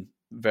opinion,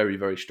 very,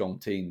 very strong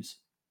teams.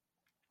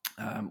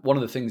 One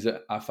of the things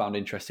that I found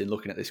interesting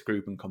looking at this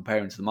group and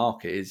comparing to the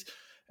market is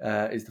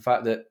the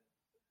fact that,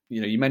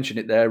 you mentioned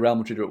it there, Real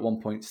Madrid are at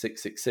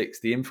 1.666.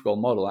 The Infogol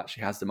model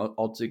actually has them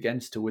odds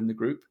against to win the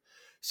group.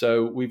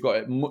 So we've got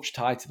it much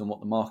tighter than what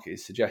the market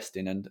is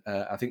suggesting. And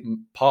I think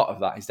part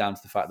of that is down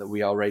to the fact that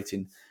we are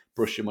rating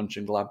Borussia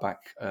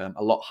Mönchengladbach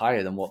a lot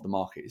higher than what the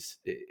market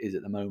is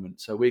at the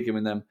moment. So we're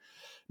giving them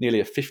nearly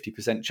a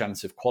 50%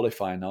 chance of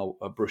qualifying now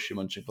at Borussia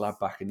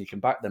Mönchengladbach, and you can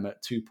back them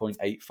at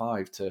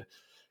 2.85 to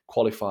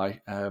qualify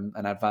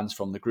and advance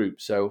from the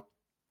group. So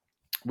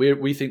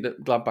we think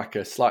that Gladbach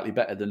are slightly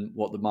better than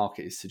what the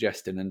market is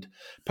suggesting, and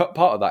part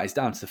of that is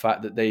down to the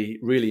fact that they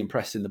really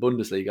impressed in the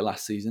Bundesliga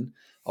last season.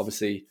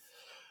 Obviously,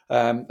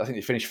 I think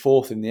they finished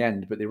 4th in the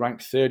end, but they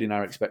ranked 3rd in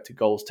our expected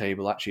goals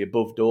table, actually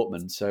above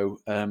Dortmund. So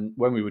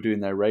when we were doing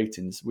their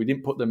ratings, we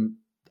didn't put them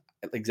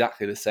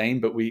exactly the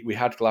same, but we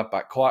had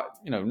Gladbach quite,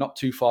 not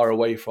too far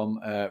away from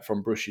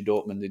Borussia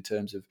Dortmund in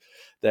terms of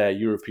their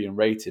European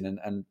rating,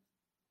 and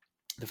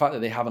the fact that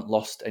they haven't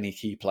lost any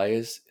key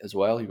players as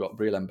well. You've got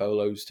Breel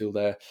Embolo still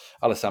there,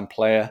 Alassane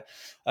Player.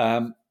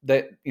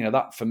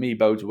 That for me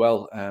bodes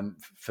well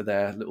for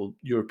their little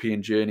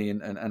European journey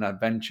and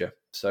adventure.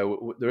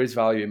 So there is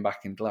value in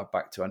backing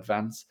Gladbach to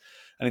advance.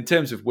 And in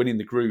terms of winning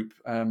the group,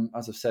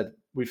 as I've said,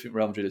 we think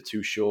Real Madrid are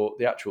too short.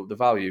 The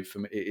value for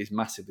me is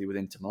massively with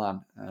Inter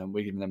Milan.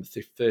 We're giving them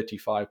a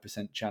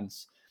 35%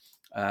 chance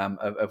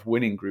of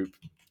winning Group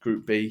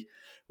B,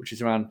 which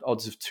is around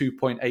odds of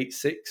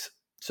 2.86.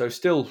 So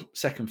still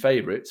second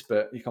favourites,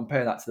 but you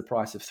compare that to the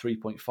price of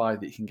 3.5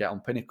 that you can get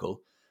on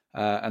Pinnacle,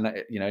 and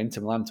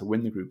Inter Milan to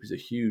win the group is a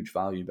huge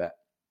value bet.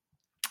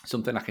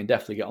 something I can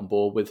definitely get on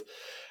board with.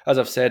 As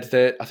I've said,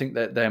 I think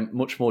that they're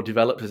much more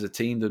developed as a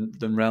team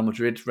than Real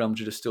Madrid. Real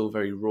Madrid are still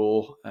very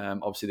raw.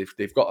 Obviously,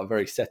 they've got a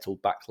very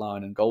settled back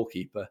line and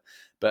goalkeeper,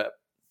 but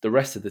the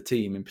rest of the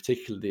team, in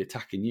particular the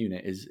attacking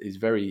unit, is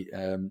very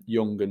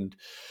young and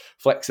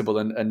flexible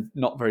and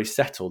not very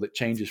settled. It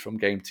changes from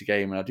game to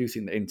game, and I do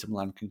think that Inter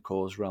Milan can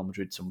cause Real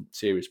Madrid some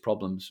serious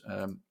problems.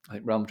 I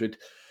think Real Madrid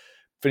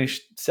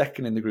finished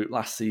second in the group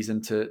last season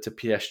to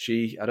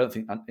PSG. I don't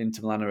think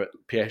Inter Milan are at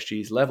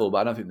PSG's level, but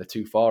I don't think they're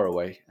too far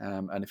away.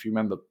 And if you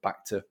remember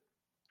back to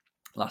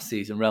last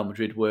season, Real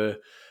Madrid were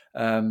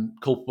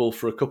culpable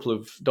for a couple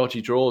of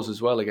dodgy draws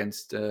as well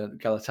against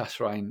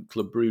Galatasaray and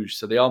Club Brugge.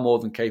 So they are more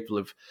than capable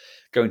of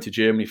going to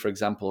Germany, for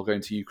example, or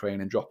going to Ukraine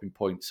and dropping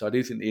points. So I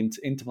do think the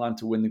Inter Milan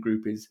to win the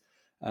group is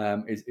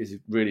a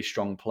really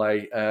strong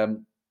play.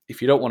 If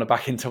you don't want to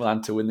back Inter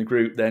Milan to win the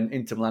group, then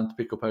Inter Milan to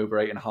pick up over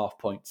 8.5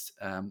 points,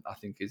 I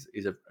think is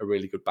a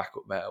really good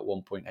backup bet at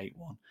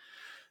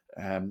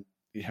 1.81.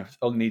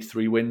 Only need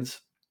 3 wins.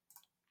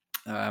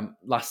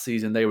 Last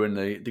season, they were in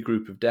the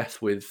group of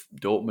death with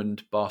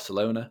Dortmund,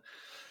 Barcelona,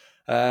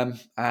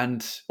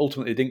 and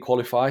ultimately didn't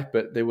qualify,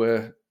 but they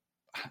were,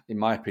 in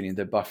my opinion,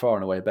 they're by far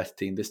and away a better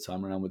team this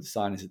time around with the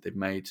signings that they've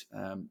made.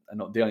 And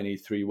they only need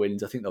 3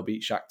 wins. I think they'll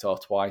beat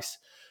Shakhtar twice.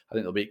 I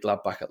think they'll beat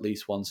Gladbach at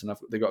least once, and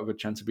they've got a good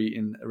chance of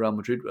beating Real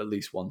Madrid at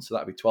least once. So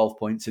that'd be 12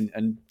 points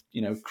and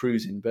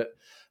cruising. But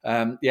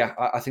I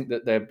think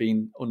that they're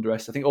being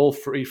underestimated. I think all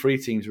three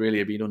teams really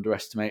have been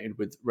underestimated,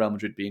 with Real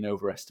Madrid being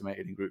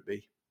overestimated in Group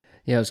B.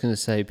 Yeah, I was going to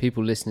say,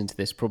 people listening to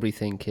this probably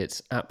think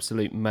it's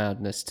absolute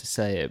madness to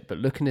say it, but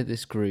looking at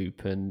this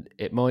group, and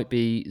it might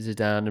be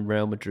Zidane and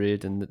Real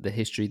Madrid and the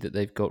history that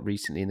they've got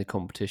recently in the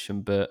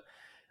competition, but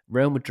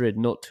Real Madrid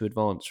not to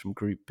advance from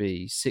Group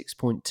B,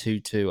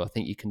 6.22. I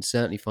think you can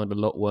certainly find a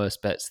lot worse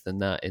bets than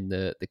that in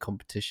the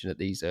competition at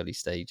these early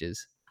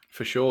stages.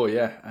 For sure,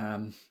 yeah.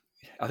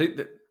 I think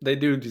that they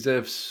do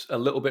deserve a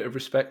little bit of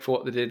respect for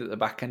what they did at the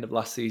back end of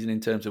last season in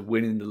terms of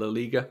winning the La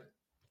Liga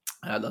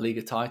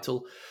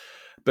title.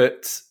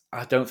 But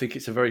I don't think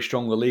it's a very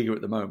strong La Liga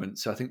at the moment.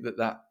 So I think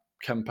that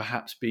can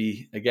perhaps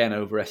be, again,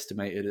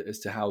 overestimated as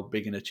to how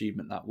big an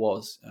achievement that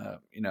was.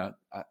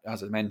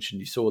 As I mentioned,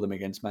 you saw them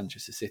against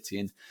Manchester City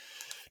and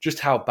just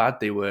how bad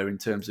they were in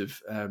terms of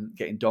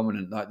getting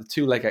dominant. Like the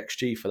 2-leg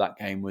XG for that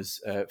game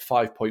was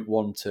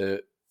 5.1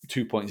 to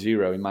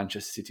 2.0 in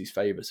Manchester City's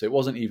favour. So it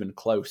wasn't even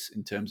close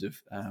in terms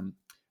of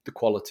the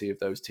quality of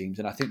those teams.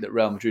 And I think that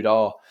Real Madrid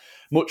are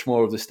much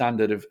more of the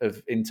standard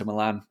of Inter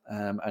Milan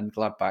and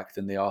Gladbach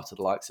than they are to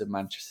the likes of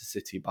Manchester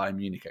City, Bayern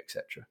Munich,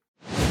 etc.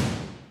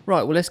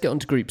 Right, well, let's get on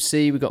to Group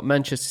C. We've got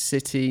Manchester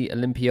City,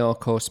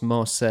 Olympiacos,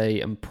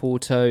 Marseille and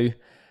Porto.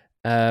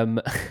 I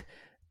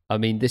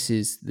mean, this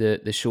is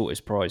the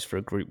shortest prize for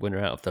a group winner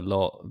out of the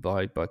lot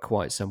by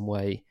quite some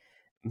way.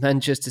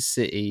 Manchester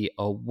City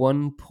are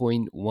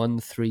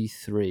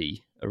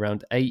 1.133,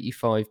 around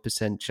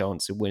 85%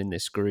 chance of winning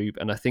this group.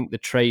 And I think the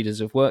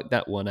traders have worked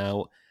that one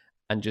out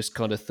and just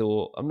kind of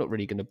thought, I'm not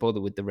really going to bother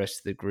with the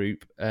rest of the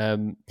group.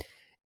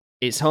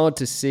 It's hard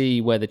to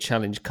see where the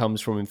challenge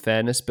comes from, in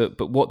fairness, but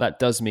what that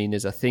does mean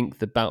is I think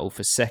the battle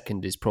for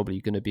second is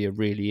probably going to be a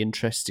really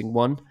interesting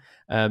one.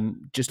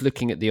 Just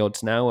looking at the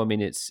odds now, I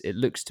mean, it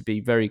looks to be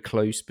very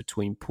close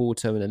between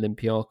Porto and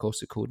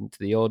Olympiacos according to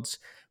the odds.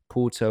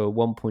 Porto are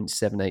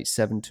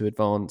 1.787 to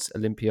advance,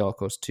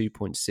 Olympiacos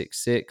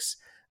 2.66,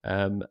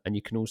 and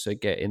you can also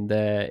get in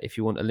there if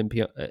you want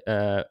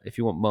if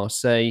you want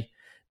Marseille.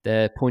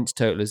 Their points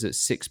total is at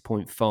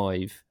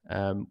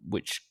 6.5,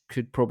 which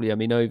could probably, I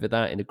mean, over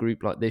that in a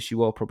group like this,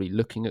 you are probably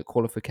looking at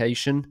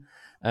qualification.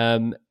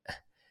 I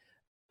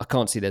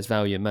can't see there's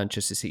value in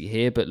Manchester City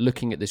here, but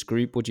looking at this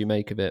group, what do you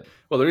make of it?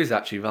 Well, there is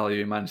actually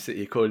value in Manchester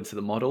City according to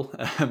the model.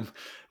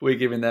 We're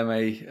giving them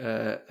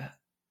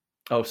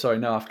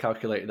I've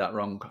calculated that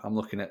wrong. I'm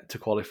looking at to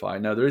qualify.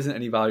 No, there isn't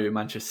any value in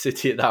Manchester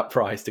City at that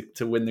price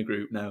to win the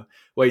group. No,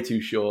 way too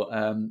short.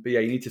 But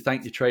yeah, you need to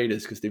thank your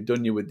traders because they've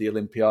done you with the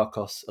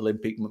Olympiacos,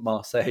 Olympique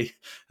Marseille,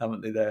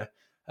 haven't they? There.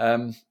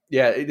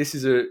 This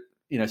is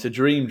it's a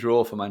dream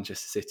draw for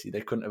Manchester City. They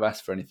couldn't have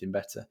asked for anything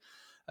better.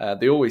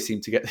 They always seem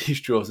to get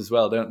these draws as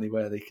well, don't they?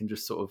 Where they can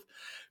just sort of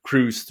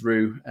cruise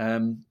through.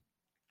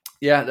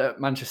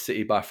 Manchester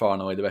City by far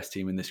and away the best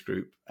team in this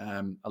group.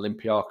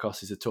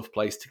 Olympiacos is a tough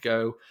place to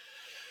go.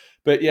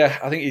 But yeah,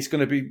 I think it's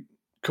going to be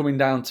coming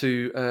down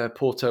to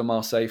Porto,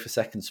 Marseille for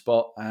second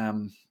spot.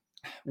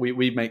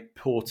 We make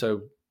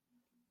Porto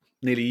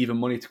nearly even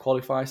money to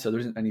qualify, so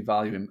there isn't any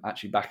value in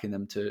actually backing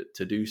them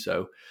to do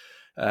so.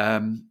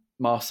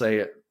 Marseille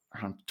at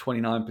around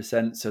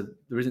 29%, so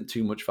there isn't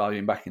too much value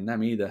in backing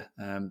them either.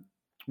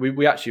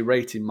 We actually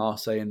rated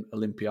Marseille and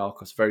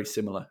Olympiacos very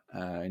similar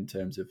in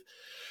terms of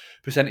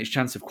percentage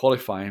chance of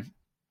qualifying.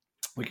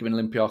 We're giving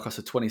Olympiacos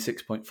a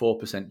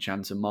 26.4%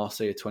 chance and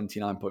Marseille a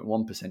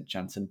 29.1%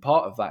 chance. And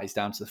part of that is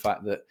down to the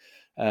fact that,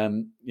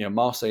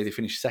 Marseille, they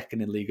finished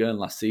second in Ligue 1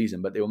 last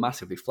season, but they were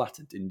massively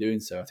flattered in doing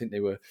so. I think they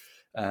were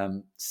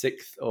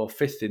 6th or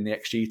 5th in the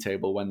XG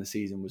table when the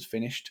season was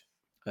finished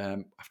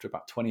after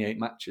about 28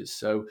 matches.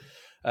 So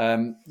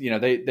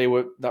They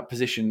were, that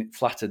position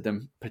flattered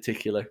them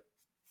particularly.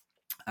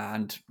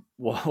 And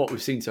what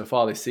we've seen so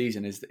far this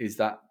season is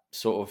that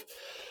sort of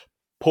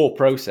poor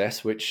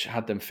process, which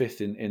had them fifth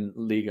in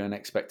Liga and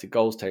expected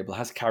goals table,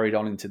 has carried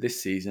on into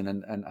this season.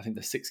 And I think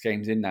they're 6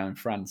 games in now in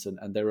France,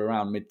 and they're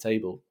around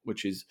mid-table,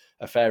 which is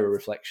a fairer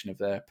reflection of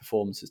their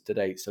performances to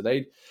date. So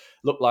they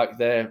look like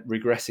they're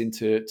regressing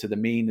to the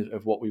mean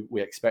of what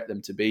we expect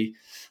them to be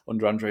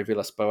under Andre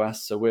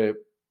Villas-Boas. So we're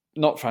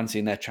not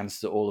fancying their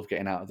chances at all of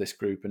getting out of this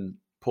group. And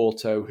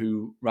Porto,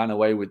 who ran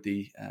away with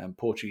the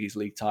Portuguese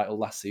league title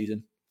last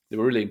season, they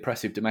were really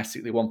impressive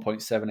domestically.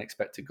 1.7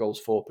 expected goals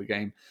for per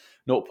game,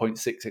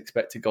 0.6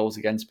 expected goals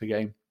against per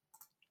game.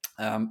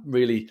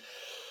 Really,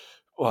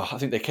 well, I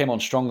think they came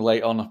on strong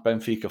late on.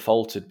 Benfica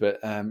faltered,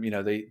 but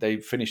they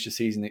finished the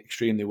season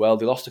extremely well.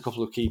 They lost a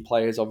couple of key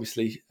players,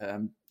 obviously,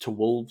 to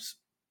Wolves,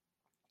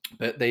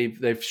 but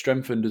they've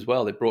strengthened as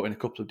well. They brought in a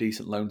couple of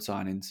decent loan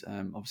signings.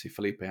 Obviously,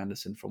 Felipe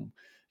Anderson from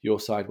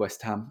your side,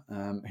 West Ham,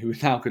 who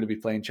is now going to be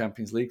playing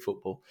Champions League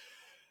football.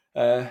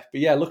 But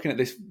yeah, looking at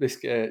this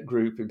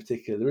group in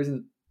particular,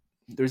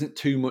 there isn't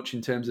too much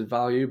in terms of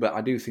value, but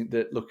I do think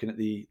that looking at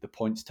the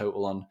points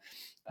total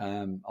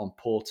on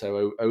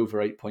Porto over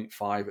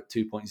 8.5 at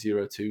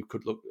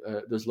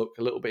 2.02 does look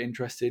a little bit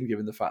interesting,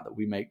 given the fact that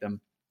we make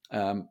them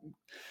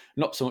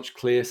not so much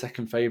clear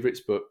second favourites,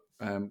 but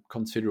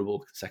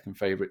considerable second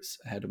favourites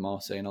ahead of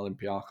Marseille and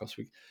Olympiacos.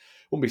 We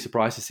wouldn't be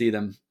surprised to see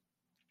them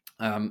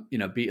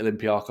beat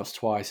Olympiacos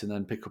twice and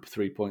then pick up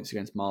 3 points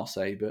against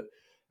Marseille. But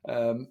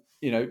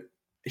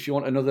if you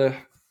want another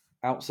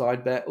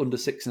outside bet, under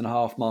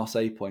 6.5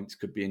 Marseille points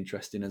could be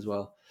interesting as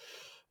well.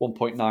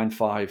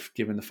 1.95,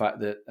 given the fact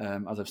that,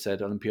 as I've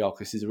said,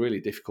 Olympiacos is a really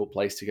difficult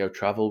place to go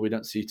travel. We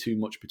don't see too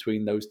much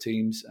between those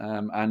teams.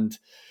 I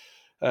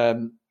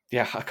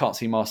can't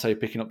see Marseille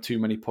picking up too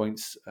many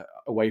points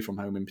away from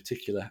home in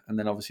particular. And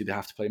then obviously they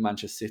have to play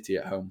Manchester City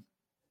at home.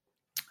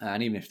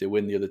 And even if they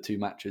win the other 2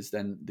 matches,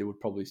 then they would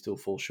probably still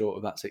fall short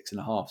of that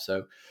 6.5.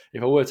 So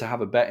if I were to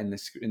have a bet in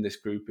this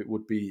group, it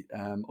would be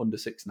under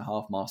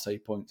 6.5 Marseille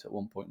points at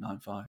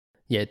 1.95.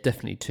 Yeah,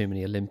 definitely too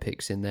many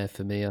Olympics in there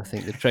for me. I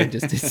think the train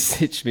just did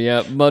stitch me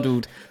up,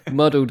 muddled.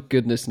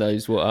 Goodness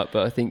knows what up.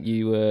 But I think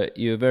you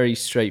were very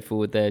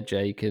straightforward there,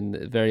 Jake, and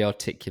very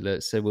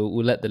articulate. So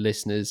we'll let the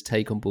listeners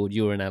take on board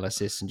your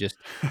analysis and just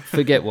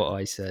forget what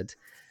I said.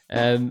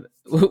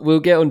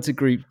 We'll get on to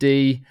Group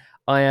D.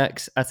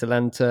 Ajax,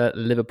 Atalanta,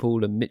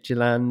 Liverpool and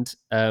Midtjylland.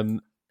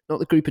 Not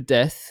the group of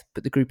death,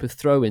 but the group of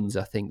throw-ins,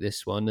 I think,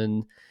 this one.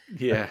 And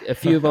yeah, a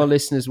few of our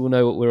listeners will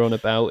know what we're on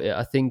about.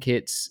 I think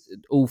it's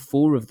all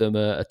 4 of them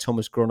are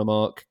Thomas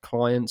Gronemark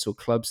clients or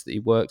clubs that he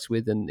works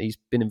with, and he's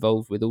been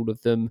involved with all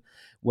of them,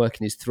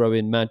 working his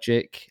throw-in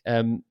magic.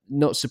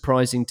 Not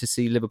surprising to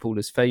see Liverpool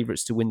as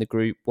favourites to win the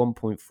group,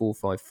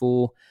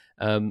 1.454.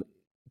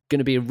 Going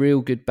to be a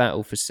real good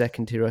battle for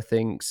second here, I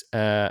think.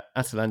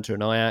 Atalanta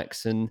and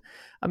Ajax, and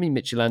I mean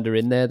Midtjylland are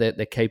in there.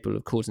 They're capable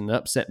of causing an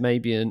upset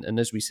maybe, and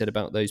as we said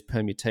about those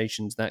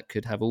permutations, that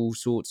could have all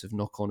sorts of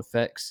knock-on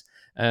effects.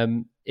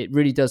 It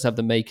really does have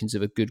the makings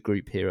of a good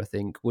group here, I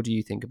think. What do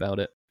you think about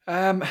it?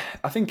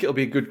 I think it'll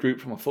be a good group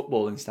from a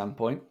footballing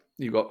standpoint.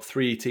 You've got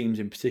 3 teams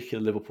in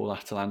particular, Liverpool,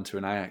 Atalanta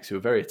and Ajax, who are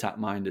very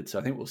attack-minded, so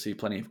I think we'll see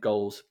plenty of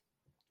goals.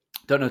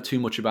 Don't know too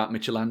much about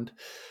Midtjylland.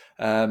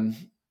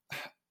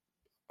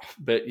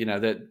 But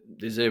they're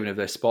deserving of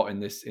their spot in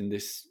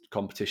this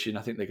competition.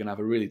 I think they're going to have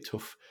a really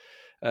tough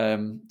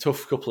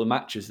couple of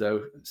matches,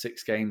 though.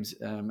 6 games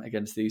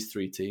against these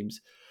 3 teams.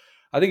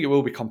 I think it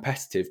will be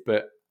competitive,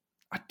 but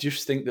I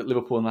just think that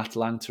Liverpool and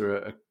Atalanta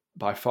are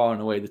by far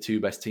and away the 2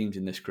 best teams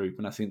in this group,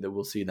 and I think that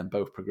we'll see them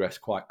both progress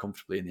quite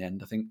comfortably in the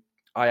end. I think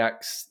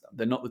Ajax,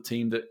 they're not the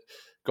team that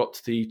got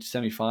to the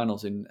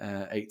semi-finals in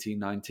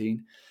 18-19.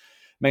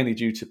 Mainly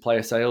due to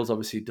player sales.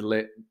 Obviously, De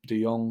Ligt,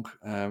 De Jong,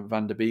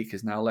 Van der Beek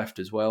has now left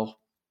as well.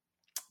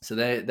 So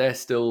they're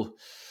still,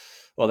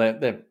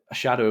 they're a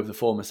shadow of the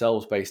former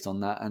selves based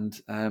on that. And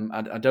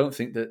I don't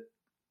think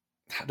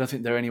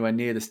they're anywhere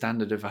near the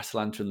standard of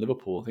Atalanta and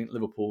Liverpool. I think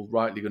Liverpool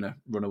rightly going to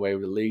run away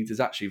with the league. There's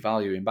actually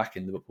value in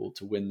backing Liverpool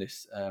to win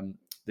this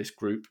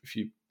group if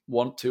you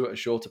want to at a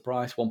shorter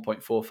price,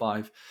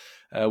 1.45.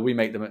 We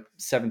make them at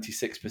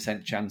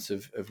 76% chance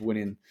of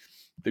winning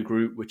the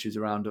group, which is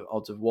around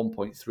odds of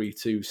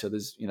 1.32. So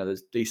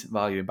there's decent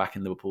value in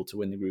backing Liverpool to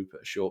win the group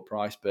at a short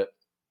price. But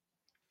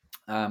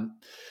I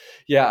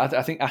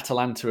think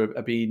Atalanta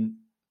are being,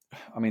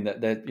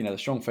 they're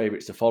strong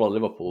favourites to follow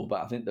Liverpool,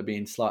 but I think they're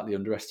being slightly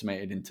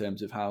underestimated in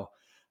terms of how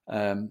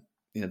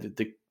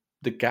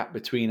the gap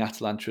between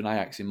Atalanta and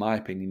Ajax, in my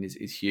opinion,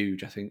 is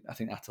huge. I think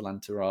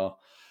Atalanta are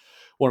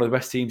one of the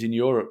best teams in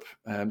Europe,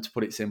 to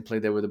put it simply.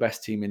 They were the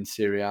best team in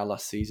Serie A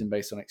last season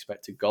based on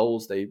expected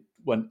goals. They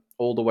went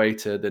all the way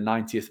to the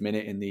 90th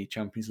minute in the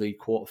Champions League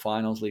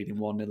quarterfinals, leading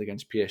 1-0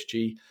 against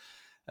PSG.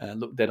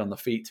 Looked dead on the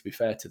feet, to be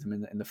fair to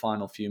them, in the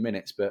final few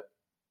minutes. But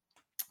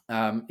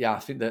I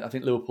think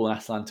Liverpool and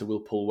Atalanta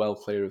will pull well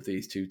clear of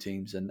these 2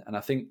 teams. And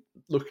I think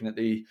looking at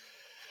the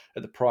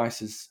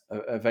prices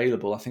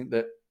available, I think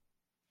that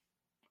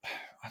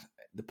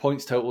the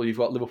points total, you've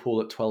got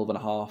Liverpool at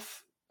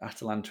 12.5,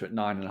 Atalanta at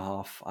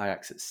 9.5,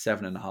 Ajax at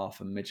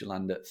 7.5, and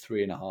Midtjylland at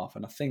 3.5.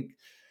 And I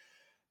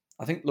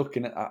think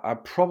looking at,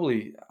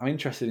 I'm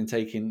interested in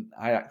taking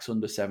Ajax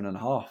under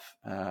 7.5,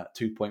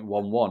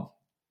 2.11.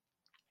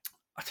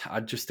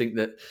 I just think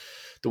that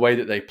the way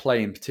that they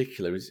play in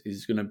particular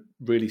is going to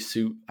really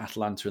suit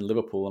Atalanta and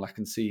Liverpool, and I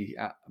can see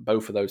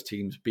both of those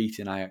teams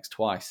beating Ajax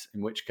twice,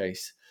 in which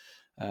case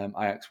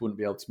Ajax wouldn't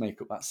be able to make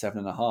up that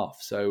 7.5.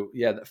 So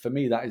yeah, for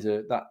me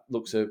that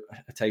looks a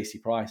tasty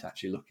price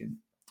actually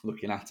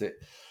looking at it.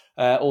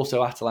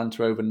 Also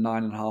Atalanta over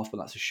 9.5, but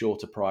that's a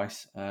shorter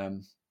price,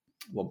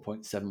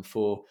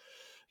 1.74.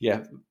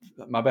 Yeah,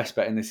 my best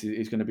bet in this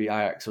is going to be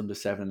Ajax under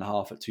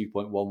 7.5 at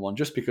 2.11,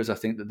 just because I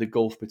think that the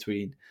gulf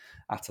between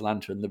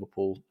Atalanta and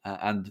Liverpool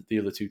and the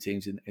other two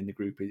teams in the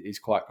group is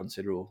quite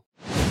considerable.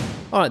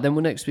 All right, then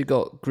next we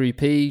got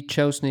Group E,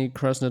 Chelsea,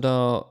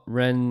 Krasnodar,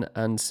 Rennes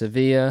and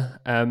Sevilla.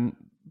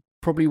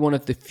 Probably one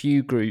of the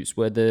few groups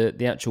where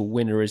the actual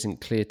winner isn't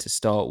clear to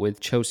start with.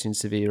 Chelsea and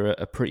Sevilla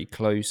are pretty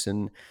close,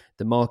 and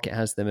the market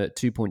has them at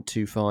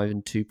 2.25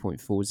 and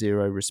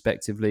 2.40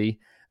 respectively.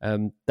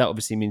 That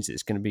obviously means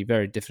it's going to be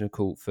very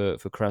difficult for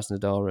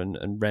Krasnodar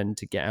and Rennes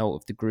to get out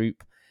of the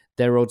group.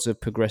 Their odds of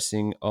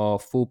progressing are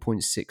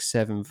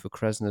 4.67 for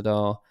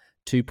Krasnodar,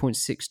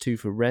 2.62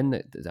 for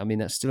Rennes. I mean,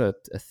 that's still a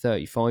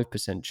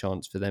 35%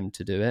 chance for them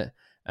to do it.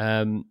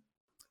 I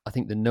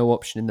think the no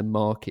option in the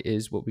market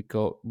is what we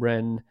got.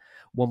 Rennes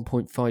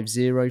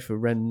 1.50 for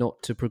Rennes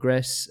not to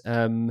progress.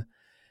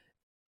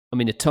 I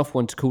mean, a tough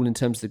one to call in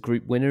terms of the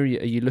group winner. Are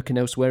you looking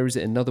elsewhere? Is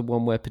it another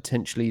one where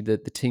potentially the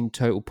team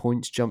total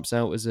points jumps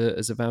out as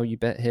a value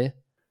bet here?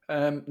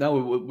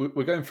 No,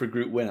 we're going for a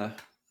group winner.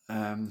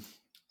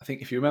 I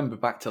think if you remember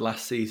back to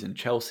last season,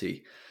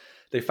 Chelsea,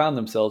 they found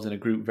themselves in a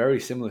group very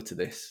similar to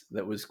this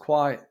that was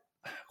quite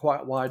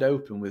wide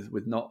open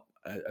with not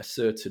a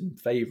certain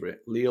favourite.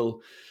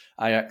 Lille,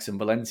 Ajax and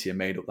Valencia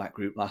made up that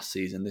group last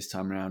season. This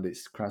time around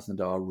it's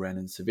Krasnodar, Rennes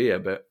and Sevilla.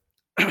 But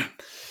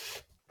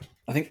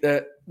I think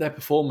their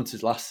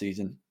performances last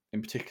season,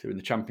 in particular in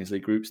the Champions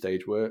League group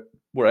stage, were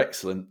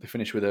excellent. They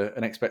finished with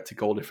an expected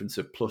goal difference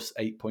of plus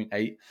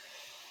 8.8,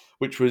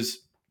 which was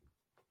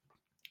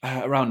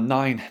around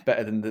 9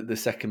 better than the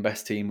second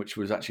best team, which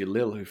was actually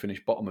Lille, who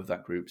finished bottom of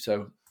that group.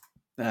 So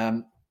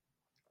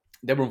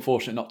they were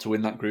unfortunate not to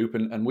win that group,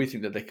 and we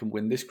think that they can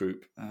win this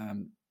group.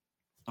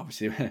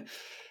 Obviously,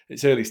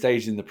 it's early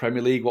stages in the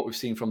Premier League. What we've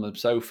seen from them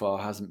so far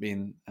hasn't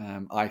been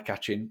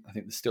eye-catching. I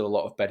think there's still a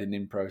lot of bedding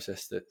in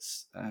process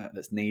that's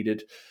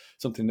needed.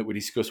 Something that we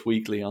discuss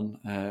weekly on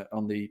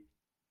the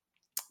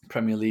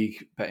Premier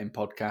League betting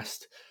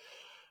podcast.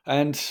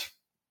 And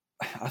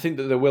I think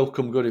that they will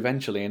come good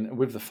eventually. And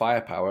with the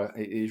firepower,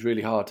 it is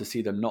really hard to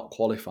see them not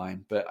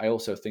qualifying. But I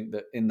also think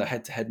that in the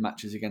head-to-head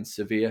matches against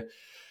Sevilla,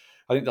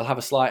 I think they'll have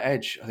a slight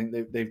edge. I think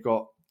they've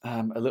got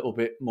a little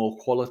bit more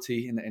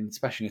quality, in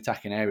especially in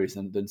attacking areas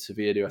than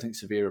Sevilla do. I think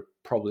Sevilla are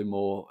probably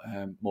more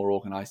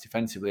organised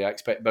defensively. I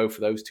expect both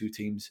of those two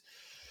teams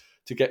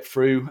to get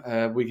through.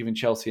 We're giving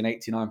Chelsea an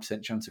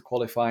 89% chance of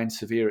qualifying,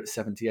 Sevilla at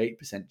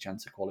 78%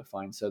 chance of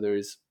qualifying. So there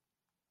is,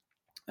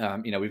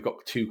 we've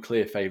got two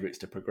clear favourites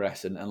to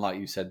progress. And like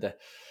you said,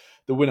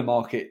 the winner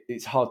market,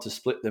 it's hard to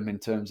split them in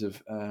terms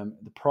of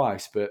the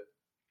price, but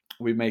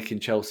we're making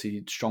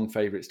Chelsea strong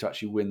favourites to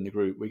actually win the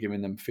group. We're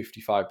giving them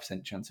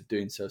 55% chance of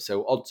doing so.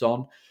 So odds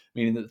on,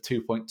 meaning that the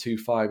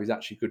 2.25 is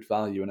actually good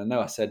value. And I know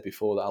I said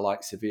before that I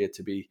like Sevilla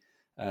to be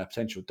a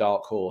potential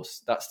dark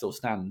horse. That still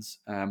stands.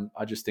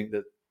 I just think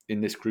that in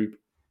this group,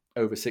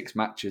 over 6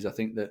 matches, I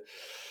think that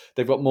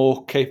they've got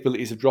more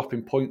capabilities of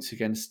dropping points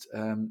against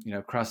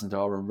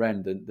Krasnodar and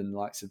Rennes than the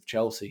likes of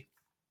Chelsea.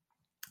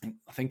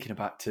 Thinking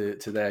back to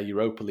their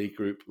Europa League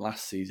group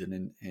last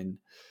season in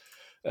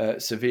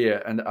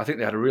Sevilla, and I think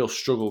they had a real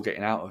struggle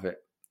getting out of it.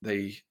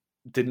 They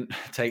didn't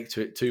take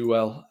to it too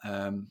well.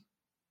 I'm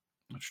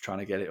just trying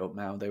to get it up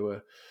now. They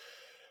were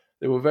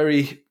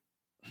very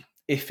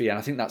iffy, and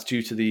I think that's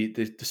due to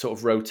the sort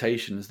of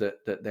rotations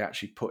that they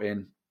actually put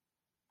in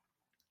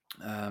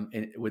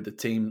with the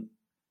team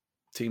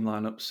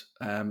lineups.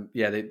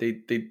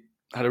 They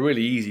had a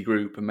really easy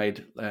group and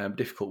made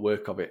difficult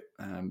work of it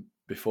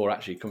before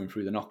actually coming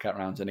through the knockout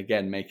rounds, and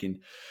again making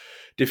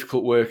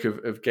difficult work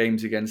of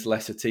games against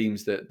lesser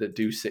teams that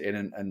do sit in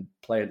and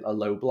play a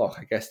low block.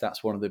 I guess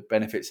that's one of the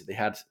benefits that they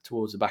had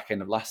towards the back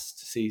end of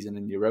last season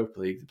in the Europa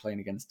League, playing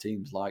against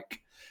teams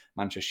like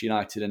Manchester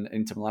United and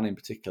Inter Milan in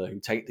particular, who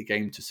take the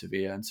game to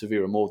Sevilla, and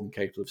Sevilla are more than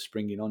capable of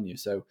springing on you.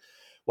 So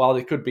while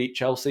they could beat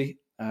Chelsea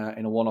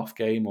in a one-off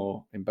game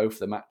or in both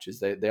the matches,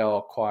 they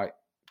are quite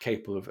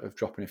capable of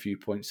dropping a few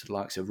points to the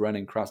likes of Rennes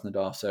and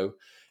Krasnodar. So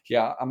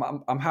yeah,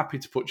 I'm happy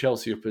to put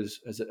Chelsea up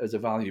as a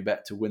value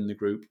bet to win the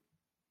group.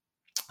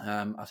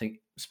 I think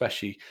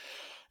especially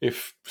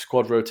if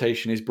squad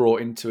rotation is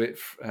brought into it,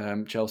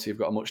 Chelsea have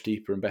got a much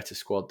deeper and better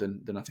squad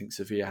than I think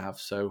Sevilla have.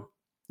 So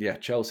yeah,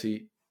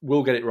 Chelsea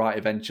will get it right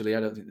eventually.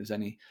 I don't think there's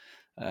any,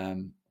 I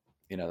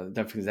don't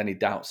think there's any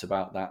doubts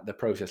about that. The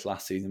process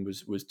last season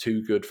was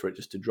too good for it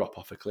just to drop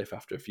off a cliff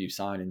after a few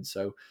signings.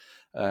 So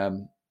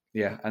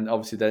yeah, and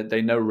obviously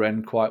they know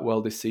Rennes quite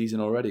well this season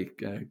already,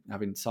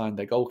 having signed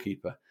their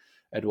goalkeeper,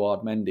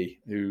 Edouard Mendy,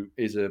 who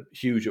is a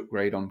huge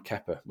upgrade on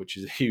Kepa, which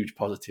is a huge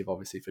positive,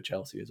 obviously, for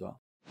Chelsea as well.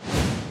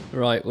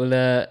 Right,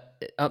 well,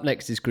 up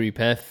next is Group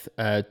F,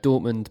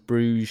 Dortmund,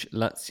 Bruges,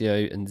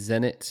 Lazio and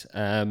Zenit.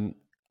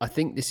 I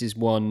think this is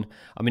one,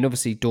 I mean,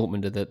 obviously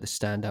Dortmund are the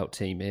standout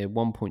team here,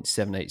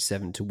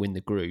 1.787 to win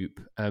the group,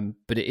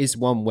 but it is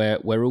one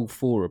where all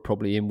four are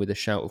probably in with a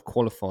shout of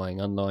qualifying,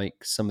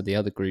 unlike some of the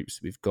other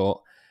groups we've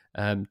got.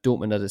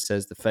 Dortmund, as I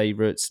says, the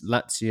favourites.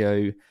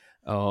 Lazio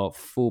are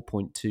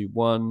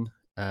 4.21.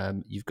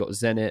 You've got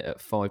Zenit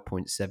at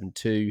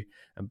 5.72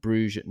 and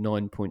Bruges at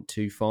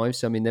 9.25.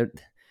 So, I mean, they're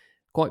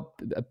quite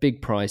a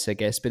big price, I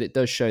guess, but it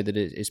does show that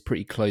it's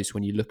pretty close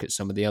when you look at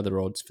some of the other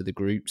odds for the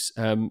groups.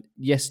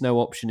 Yes, no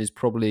option is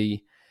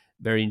probably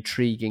very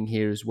intriguing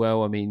here as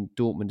well. I mean,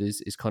 Dortmund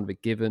is kind of a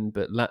given,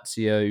 but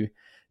Lazio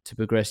to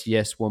progress,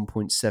 yes,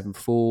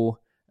 1.74,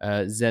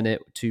 Zenit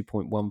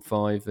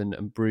 2.15,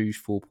 and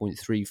Bruges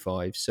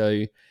 4.35.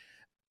 So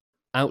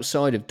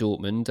outside of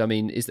Dortmund, I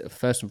mean, is that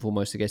first and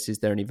foremost, I guess, is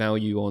there any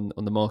value on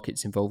the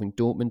markets involving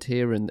Dortmund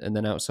here? And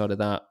then outside of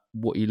that,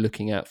 what are you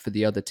looking at for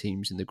the other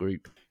teams in the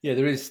group? Yeah,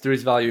 there is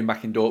value in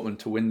backing Dortmund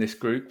to win this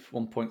group,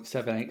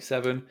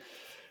 1.787.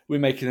 We're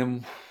making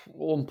them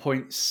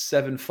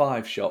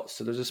 1.75 shots.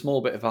 So there's a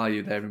small bit of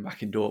value there in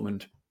backing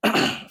Dortmund.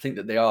 I think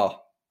that they are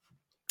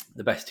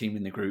the best team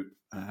in the group.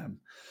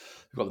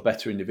 They've got the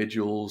better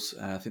individuals.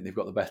 I think they've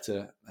got the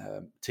better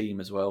team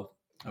as well.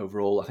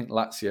 Overall, I think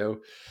Lazio,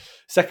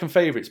 second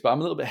favourites, but I'm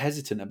a little bit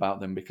hesitant about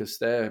them because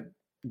their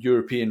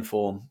European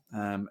form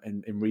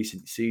in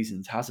recent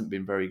seasons hasn't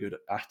been very good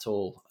at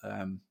all.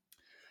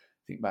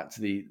 Think back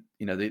to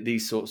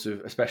these sorts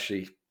of,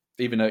 especially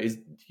even though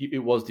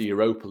it was the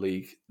Europa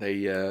League,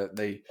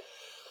 the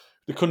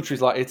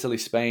countries like Italy,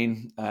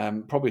 Spain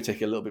probably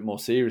take it a little bit more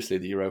seriously,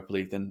 the Europa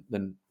League,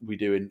 than we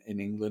do in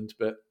England.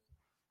 But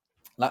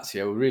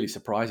Lazio were really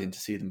surprising to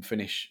see them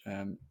finish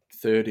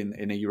third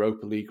in a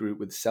Europa League group,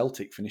 with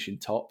Celtic finishing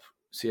top,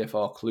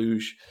 CFR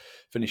Cluj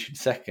finishing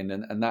second,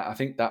 and that, I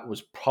think that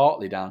was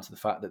partly down to the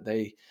fact that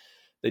the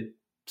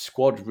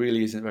squad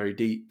really isn't very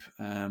deep,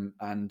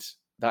 and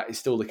that is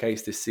still the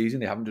case this season.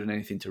 They haven't done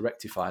anything to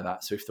rectify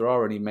that. So if there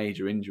are any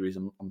major injuries,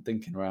 I'm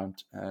thinking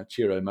around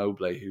Ciro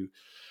Immobile, who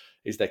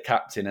is their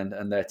captain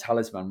and their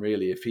talisman,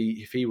 really. If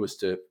he was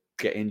to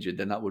get injured,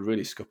 then that would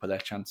really scupper their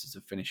chances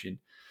of finishing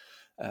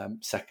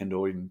second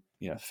or even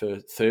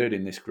third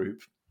in this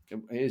group.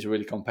 It is a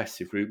really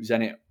competitive group.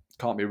 Zenit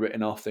can't be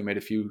written off. They made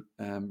a few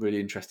really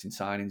interesting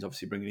signings,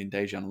 obviously bringing in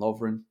Dejan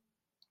Lovren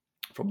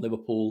from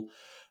Liverpool.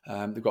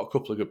 They've got a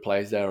couple of good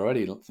players there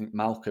already. I think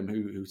Malcolm,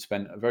 who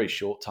spent a very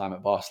short time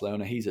at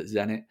Barcelona, he's at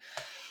Zenit.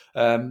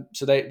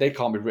 So they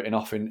can't be written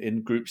off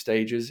in group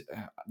stages.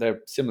 They're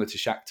similar to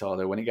Shakhtar,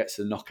 though. When it gets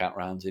to the knockout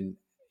rounds in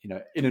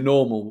a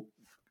normal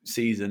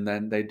season,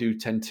 then they do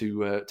tend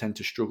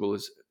to struggle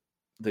as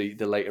the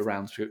later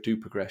rounds do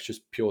progress,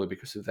 just purely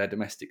because of their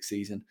domestic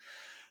season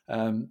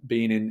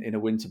being in a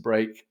winter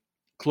break.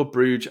 Club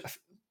Brugge,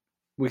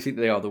 we think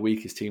they are the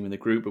weakest team in the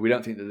group, but we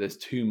don't think that there's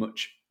too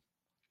much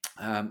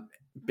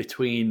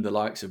between the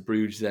likes of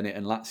Bruges, Zenit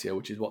and Lazio,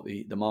 which is what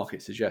the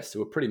market suggests. So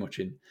we're pretty much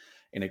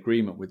in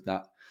agreement with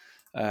that.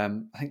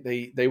 I think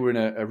they were in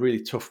a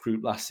really tough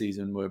group last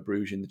season, were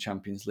Bruges in the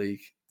Champions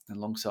League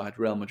alongside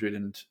Real Madrid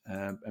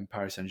and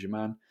Paris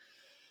Saint-Germain.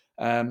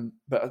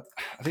 But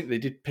I think they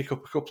did pick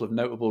up a couple of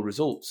notable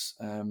results.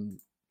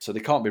 So they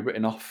can't be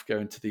written off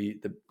going to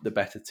the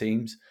better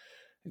teams.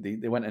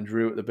 They went and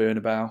drew at the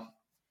Bernabeu,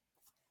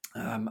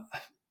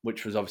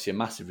 which was obviously a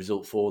massive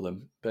result for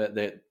them. But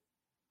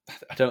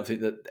I don't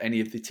think that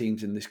any of the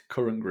teams in this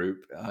current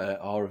group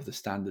are of the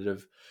standard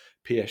of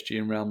PSG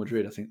and Real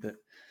Madrid. I think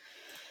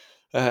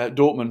that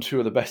Dortmund, who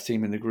are the best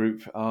team in the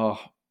group, are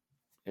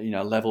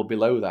level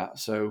below that.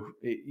 So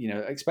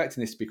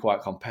expecting this to be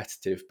quite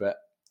competitive, but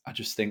I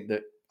just think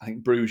that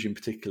Bruges in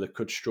particular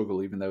could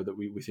struggle, even though that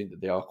we think that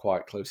they are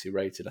quite closely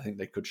rated. I think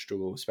they could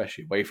struggle,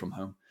 especially away from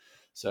home.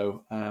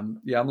 So I'm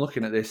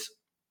looking at this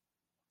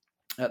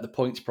at the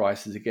points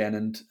prices again,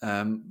 and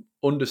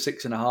under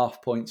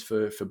 6.5 points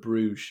for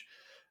Bruges,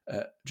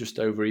 just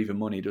over even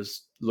money,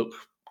 does look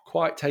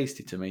quite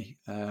tasty to me.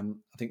 I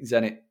think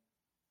Zenit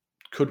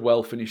could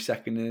well finish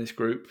second in this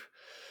group.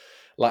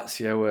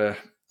 Lazio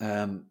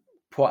are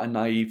quite a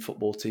naive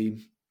football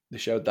team. They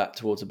showed that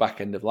towards the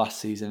back end of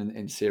last season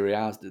in Serie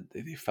A.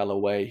 They fell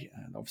away,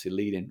 and obviously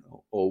leading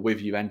or with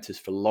Juventus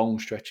for long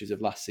stretches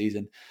of last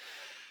season.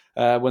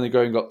 When the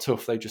going got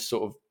tough, they just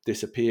sort of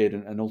disappeared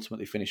and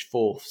ultimately finished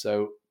fourth.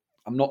 So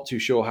I'm not too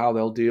sure how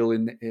they'll deal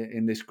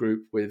in this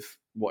group with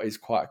what is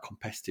quite a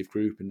competitive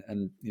group,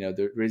 and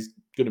there is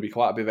going to be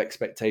quite a bit of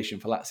expectation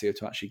for Lazio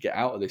to actually get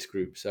out of this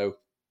group. So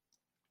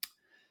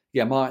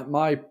yeah,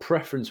 my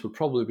preference would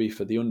probably be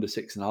for the under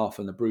 6.5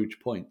 and the Bruges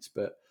points,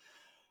 but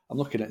I'm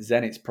looking at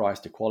Zenit's price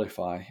to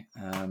qualify.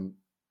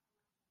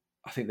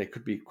 I think they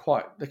could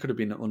have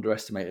been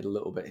underestimated a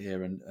little bit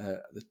here, and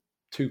the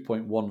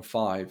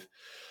 2.15.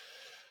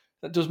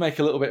 that does make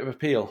a little bit of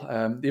appeal.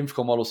 The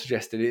Infocom model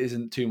suggested it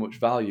isn't too much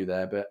value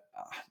there, but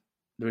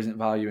there isn't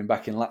value in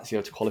backing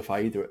Lazio to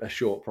qualify either at a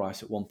short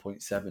price at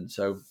 1.7.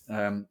 So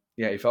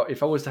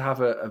if I was to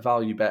have a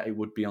value bet, it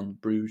would be on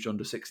Bruges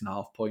under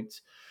 6.5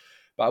 points.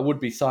 But I would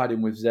be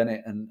siding with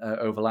Zenit and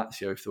over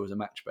Lazio if there was a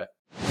match bet.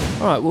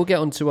 All right, we'll get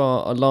on to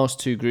our last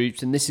two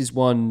groups, and this is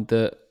one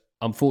that,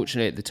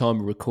 unfortunately, at the time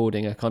of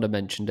recording, I kind of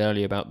mentioned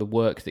earlier about the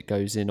work that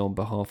goes in on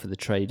behalf of the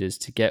traders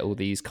to get all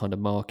these kind of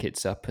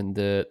markets up and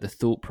the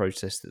thought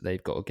process that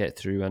they've got to get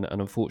through. And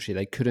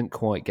unfortunately, they couldn't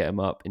quite get them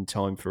up in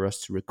time for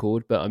us to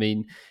record. But I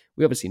mean,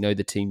 we obviously know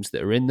the teams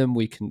that are in them.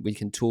 We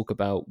can talk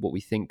about what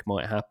we think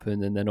might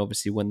happen. And then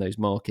obviously when those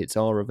markets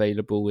are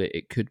available,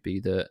 it could be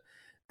that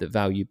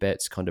value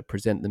bets kind of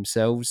present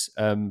themselves.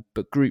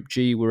 But Group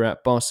G, we're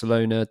at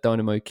Barcelona,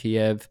 Dynamo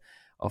Kiev,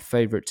 our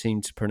favourite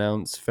team to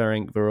pronounce,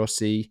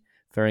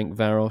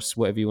 Ferencváros,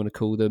 whatever you want to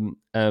call them,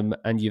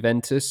 and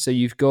Juventus. So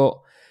you've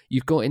got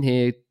in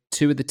here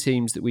two of the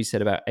teams that we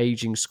said about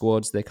aging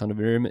squads. They're kind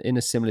of in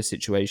a similar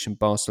situation,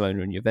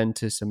 Barcelona and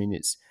Juventus. I mean,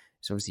 it's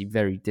obviously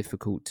very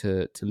difficult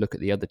to look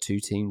at the other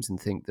two teams and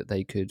think that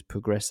they could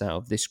progress out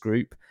of this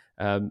group.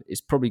 It's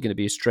probably going to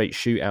be a straight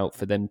shootout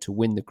for them to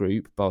win the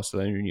group,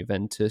 Barcelona and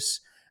Juventus.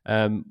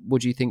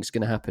 What do you think is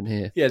going to happen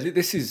here? Yeah,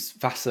 this is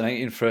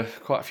fascinating for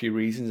quite a few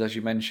reasons. As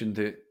you mentioned,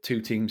 the two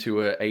teams who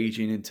are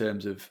aging in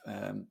terms of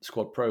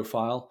squad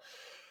profile.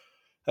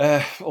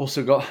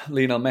 Also got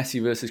Lionel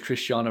Messi versus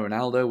Cristiano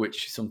Ronaldo,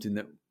 which is something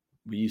that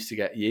we used to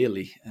get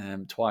yearly,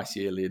 twice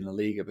yearly in La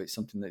Liga, but it's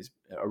something that's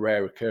a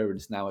rare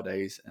occurrence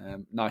nowadays.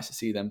 Nice to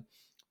see them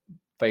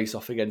face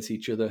off against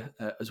each other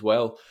as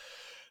well.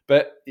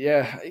 But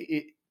yeah,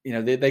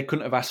 they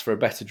couldn't have asked for a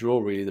better draw,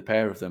 really, the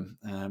pair of them.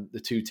 The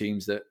two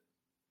teams that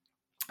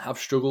have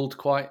struggled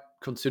quite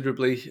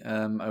considerably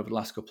over the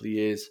last couple of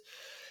years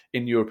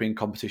in European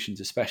competitions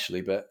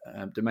especially, but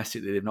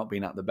domestically they've not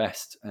been at the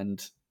best.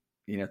 And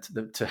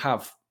to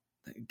have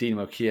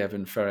Dynamo Kiev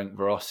and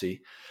Ferencváros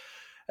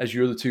as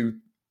your other two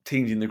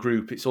teams in the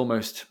group, it's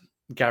almost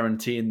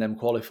guaranteeing them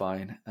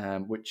qualifying,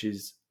 which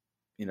is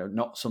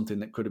not something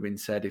that could have been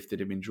said if they'd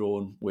have been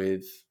drawn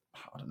with,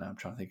 I don't know, I'm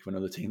trying to think of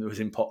another team that was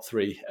in pot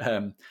three.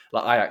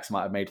 Like Ajax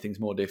might have made things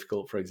more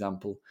difficult, for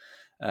example.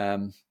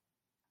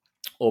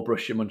 Or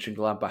Borussia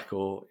Mönchengladbach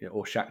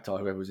or Shakhtar,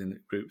 whoever was in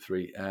Group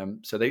 3.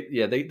 So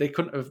they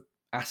couldn't have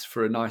asked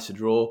for a nicer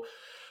draw.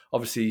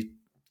 Obviously,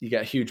 you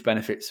get huge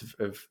benefits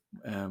of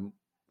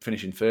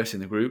finishing first in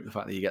the group, the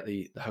fact that you get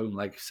the home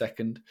leg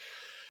second.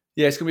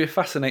 Yeah, it's going to be a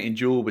fascinating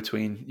duel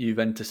between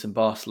Juventus and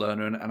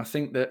Barcelona, and I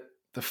think that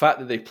the fact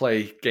that they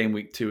play game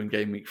week 2 and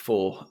game week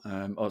 4,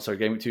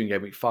 game week 2 and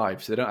game week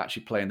 5, so they don't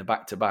actually play in the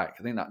back-to-back,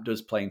 I think that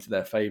does play into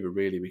their favour,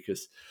 really,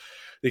 because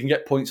they can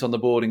get points on the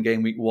board in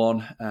game week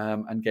 1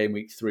 and game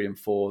week 3 and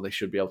 4. They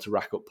should be able to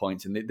rack up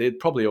points, and they'd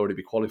probably already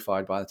be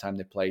qualified by the time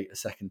they play a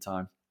second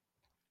time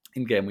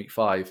in game week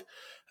 5,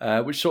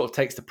 which sort of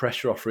takes the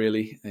pressure off,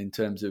 really, in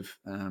terms of,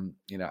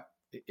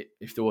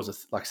 if there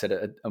was, like I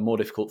said, a more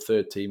difficult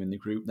third team in the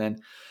group, then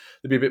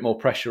there'd be a bit more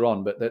pressure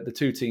on. But the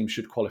two teams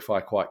should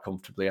qualify quite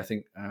comfortably. I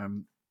think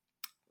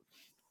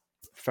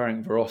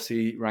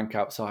Ferencváros rank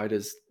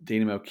outsiders.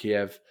 Dynamo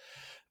Kiev,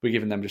 we're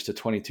giving them just a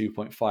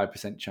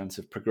 22.5% chance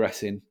of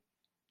progressing.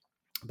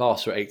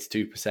 Barca at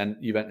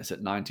 82%, Juventus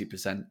at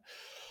 90%.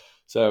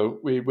 So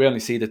we only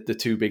see the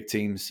two big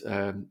teams,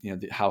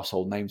 the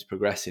household names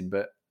progressing.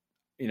 But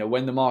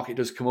when the market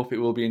does come up, it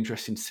will be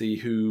interesting to see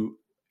who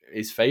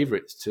is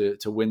favourites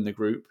to win the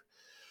group.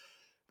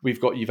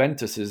 We've got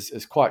Juventus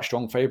as quite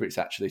strong favourites,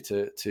 actually,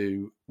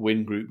 to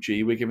win Group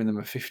G. We're giving them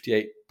a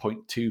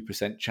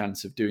 58.2%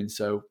 chance of doing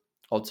so,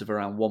 odds of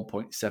around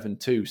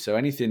 1.72. So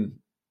anything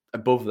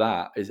above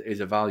that is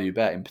a value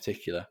bet in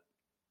particular.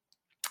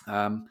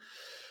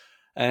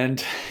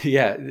 And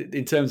yeah,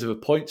 in terms of a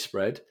point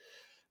spread,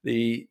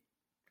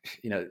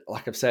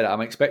 like I've said,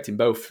 I'm expecting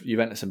both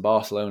Juventus and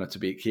Barcelona to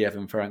beat Kiev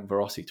and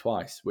Ferencváros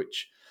twice,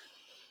 which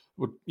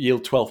would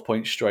yield 12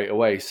 points straight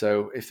away.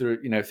 So if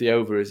the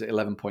over is at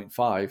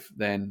 11.5,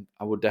 then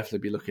I would definitely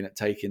be looking at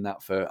taking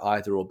that for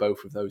either or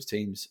both of those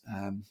teams.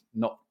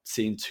 Not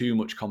seeing too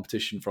much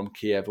competition from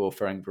Kiev or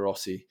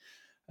Ferencváros.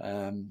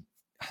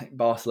 I think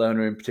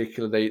Barcelona in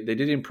particular, they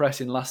did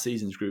impress in last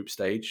season's group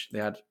stage. They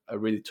had a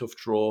really tough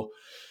draw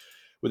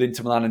with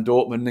Inter Milan and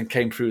Dortmund and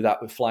came through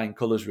that with flying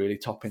colours, really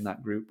topping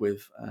that group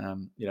with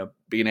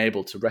being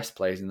able to rest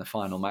players in the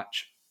final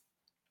match.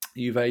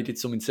 Juve did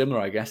something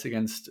similar, I guess,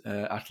 against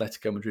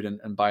Atletico Madrid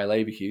and Bayer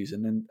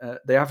Leverkusen, and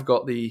they have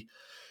got the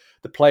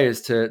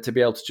players to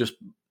be able to just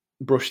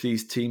brush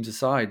these teams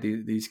aside,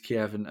 these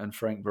Kiev and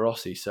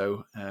Ferencváros.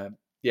 So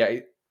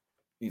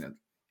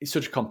it's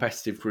such a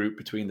competitive group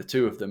between the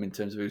two of them in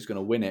terms of who's going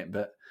to win it,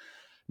 but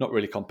not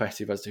really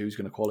competitive as to who's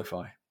going to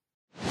qualify.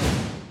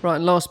 Right,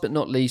 and last but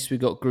not least, we've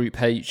got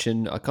Group H,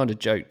 and I kind of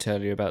joked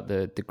earlier about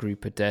the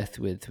group of death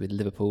with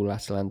Liverpool,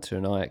 Atalanta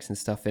and Ajax and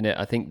stuff in it.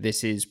 I think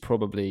this is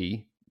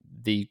probably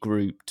the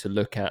group to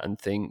look at and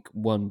think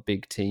one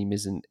big team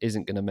isn't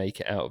going to make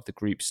it out of the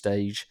group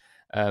stage.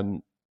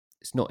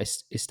 It's not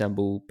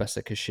Istanbul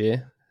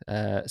Başakşehir,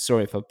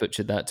 Sorry if I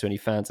butchered that to any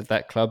fans of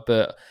that club,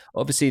 but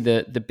obviously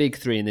the big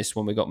three in this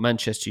one, we got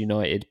Manchester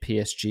United,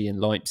 PSG, and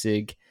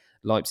Leipzig.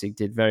 Leipzig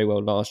did very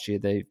well last year.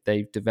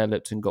 They've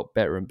developed and got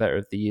better and better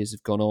as the years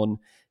have gone on.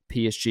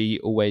 PSG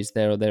always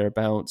there or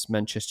thereabouts.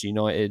 Manchester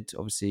United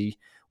obviously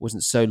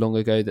wasn't so long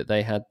ago that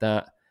they had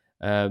that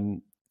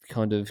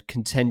kind of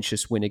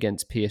contentious win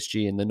against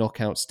PSG in the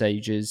knockout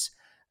stages.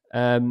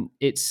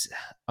 It's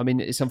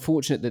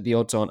unfortunate that the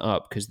odds aren't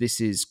up, because this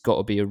has got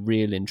to be a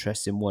real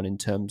interesting one in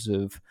terms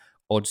of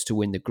odds to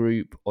win the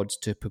group, odds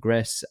to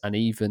progress, and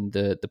even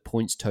the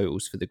points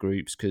totals for the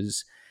groups,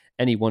 because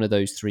any one of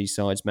those three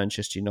sides,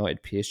 Manchester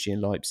United, PSG,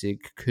 and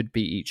Leipzig, could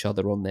beat each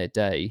other on their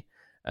day.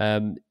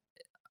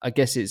 I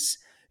guess it's,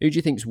 who do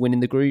you think's winning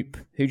the group?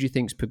 Who do you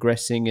think's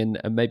progressing? And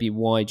maybe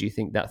why do you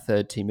think that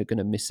third team are going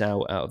to miss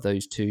out of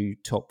those two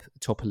top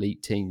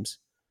elite teams?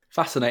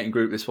 Fascinating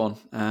group, this one.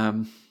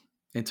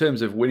 In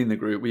terms of winning the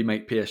group, we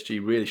make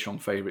PSG really strong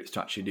favourites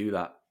to actually do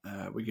that.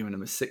 We're giving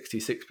them a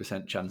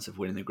 66% chance of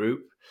winning the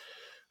group.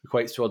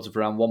 Equates to odds of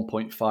around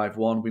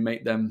 1.51. We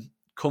make them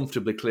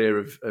comfortably clear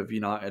of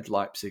United,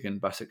 Leipzig,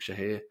 and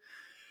Başakşehir.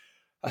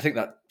 I think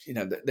that, you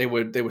know, they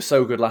were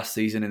so good last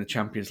season in the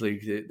Champions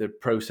League. The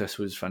process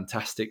was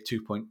fantastic.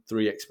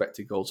 2.3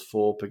 expected goals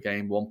for per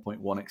game,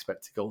 1.1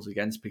 expected goals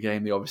against per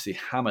game. They obviously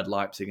hammered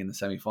Leipzig in the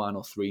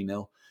semi-final 3-0.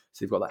 So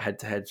they've got that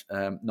head-to-head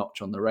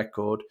notch on the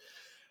record.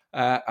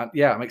 And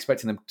yeah, I'm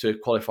expecting them to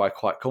qualify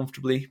quite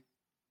comfortably.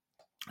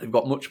 They've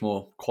got much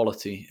more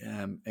quality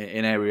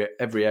in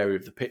every area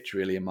of the pitch,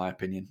 really, in my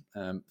opinion,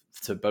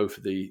 to both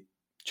of the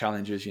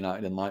challengers,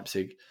 United and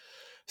Leipzig,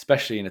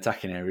 especially in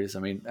attacking areas. I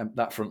mean,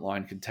 that front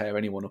line can tear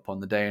anyone up on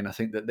the day. And I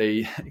think that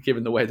they,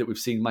 given the way that we've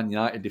seen Man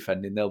United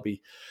defending, they'll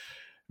be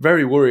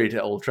very worried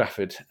at Old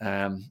Trafford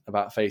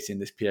about facing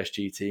this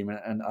PSG team.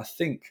 And I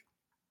think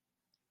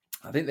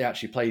they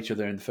actually play each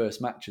other in the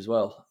first match as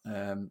well.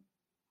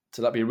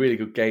 So that'd be a really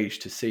good gauge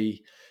to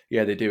see.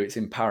 Yeah, they do. It's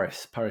in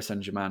Paris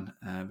Saint-Germain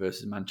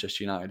versus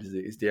Manchester United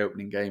is the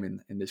opening game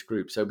in this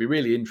group. So it'd be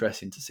really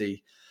interesting to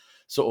see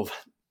sort of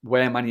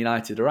where Man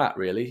United are at,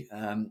 really.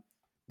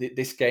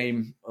 This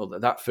game, or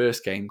that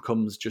first game,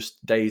 comes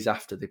just days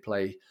after they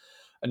play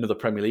another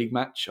Premier League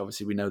match.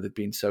 Obviously, we know they've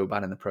been so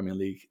bad in the Premier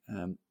League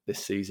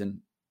this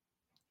season,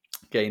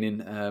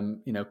 gaining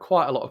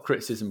quite a lot of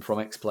criticism from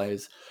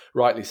ex-players,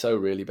 rightly so,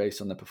 really, based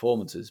on their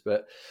performances.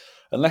 But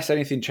unless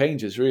anything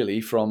changes,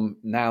 really, from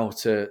now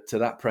to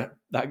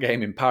that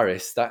game in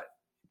Paris, that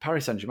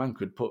Paris Saint-Germain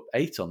could put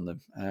 8 on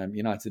them.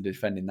 United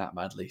defending that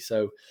badly.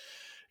 So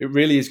it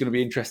really is going to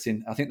be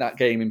interesting. I think that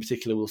game in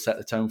particular will set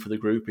the tone for the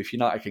group. If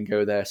United can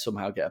go there,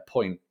 somehow get a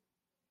point,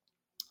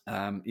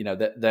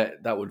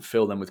 that would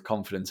fill them with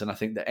confidence. And I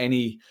think that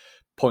any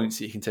points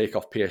that you can take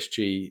off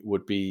PSG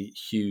would be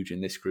huge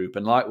in this group.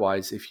 And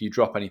likewise, if you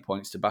drop any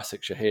points to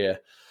Başakşehir,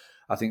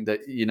 I think that,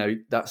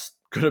 that's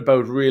going to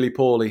bode really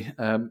poorly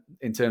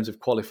in terms of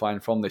qualifying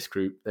from this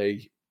group.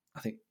 I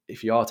think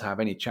if you are to have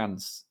any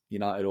chance,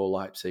 United or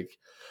Leipzig,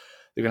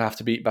 they're going to have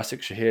to beat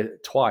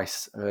Başakşehir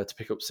twice to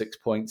pick up 6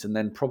 points, and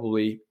then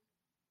probably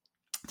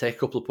take a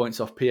couple of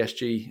points off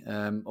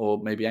PSG, or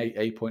maybe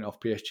a point off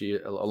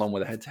PSG along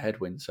with a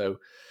head-to-head win. So,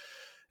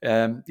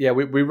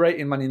 we're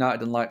rating Man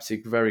United and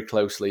Leipzig very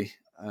closely.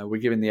 We're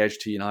giving the edge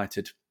to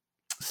United,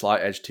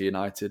 slight edge to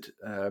United.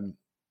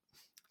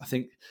 I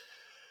think,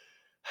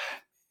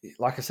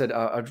 like I said,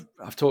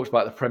 I've talked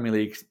about the Premier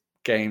League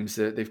games.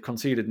 They've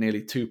conceded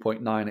nearly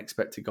 2.9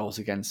 expected goals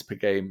against per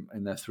game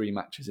in their 3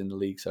 matches in the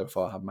league so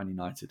far, have Man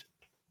United.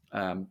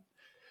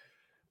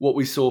 What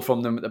we saw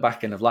from them at the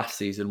back end of last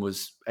season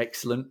was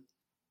excellent.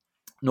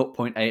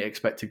 0.8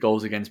 expected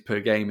goals against per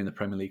game in the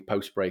Premier League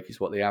post-break is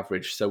what they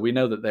average. So we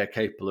know that they're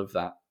capable of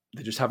that.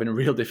 They're just having a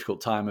real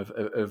difficult time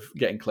of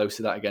getting close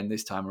to that again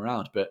this time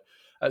around. But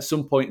at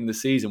some point in the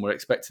season, we're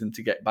expecting them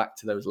to get back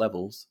to those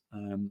levels.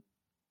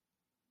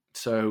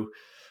 So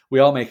we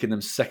are making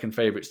them second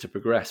favourites to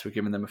progress. We're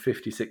giving them a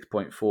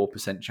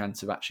 56.4%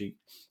 chance of actually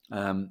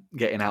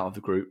getting out of the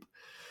group.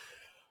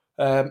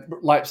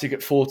 Leipzig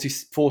at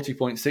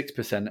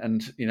 40.6%.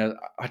 And,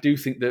 I do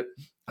think that,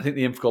 I think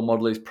the Infogol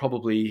model is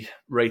probably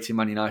rating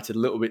Man United a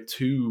little bit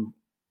too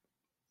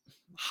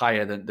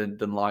higher than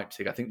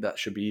Leipzig. I think that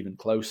should be even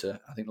closer.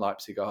 I think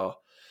Leipzig are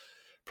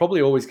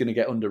probably always going to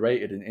get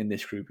underrated in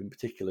this group in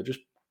particular, just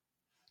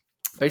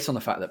based on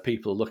the fact that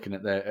people are looking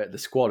at the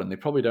squad and they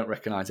probably don't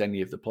recognise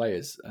any of the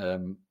players.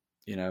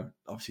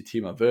 Obviously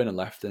Timo Werner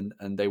left and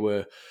they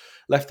were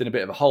left in a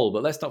bit of a hole,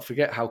 but let's not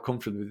forget how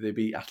comfortably they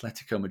beat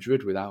Atletico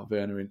Madrid without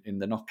Werner in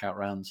the knockout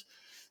rounds.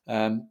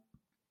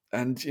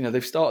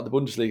 They've started the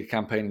Bundesliga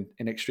campaign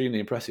in extremely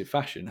impressive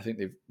fashion. I think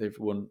they've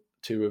won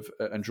 2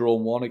 and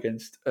drawn 1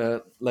 against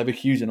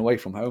Leverkusen away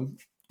from home.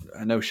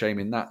 No shame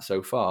in that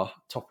so far,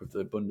 top of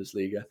the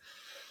Bundesliga.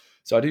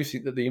 So I do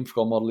think that the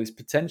Infogol model is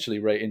potentially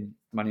rating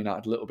Man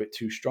United a little bit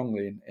too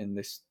strongly in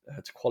this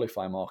to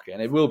qualify market.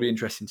 And it will be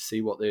interesting to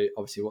see what the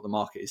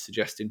market is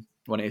suggesting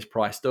when it is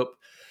priced up.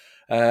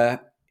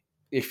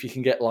 If you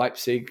can get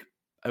Leipzig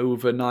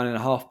over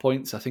 9.5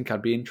 points, I think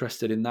I'd be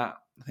interested in that.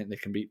 I think they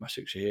can beat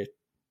Başakşehir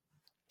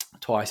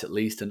twice at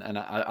least, and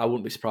I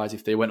wouldn't be surprised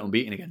if they went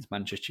unbeaten against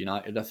Manchester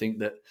United. I think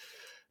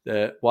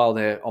that while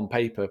they're on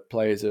paper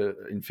players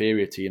are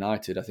inferior to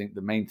United, I think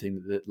the main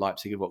thing that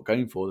Leipzig have got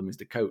going for them is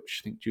the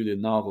coach. I think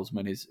Julian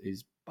Nagelsmann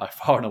is by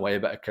far and away a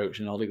better coach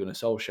than Ole Gunnar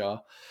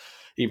Solskjaer,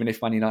 even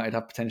if Man United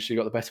have potentially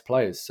got the better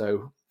players.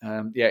 So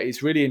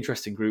it's a really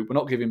interesting group. We're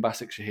not giving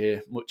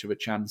Başakşehir much of a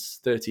chance,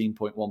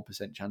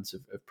 13.1% chance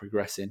of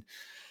progressing.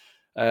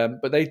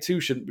 But they too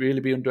shouldn't really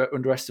be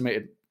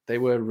underestimated. They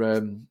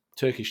were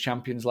Turkish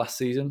champions last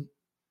season.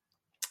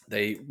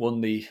 They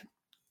won the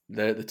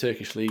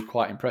Turkish league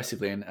quite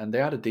impressively, and they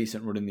had a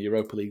decent run in the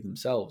Europa League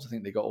themselves. I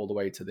think they got all the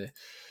way to the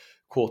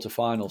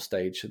quarter-final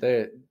stage. So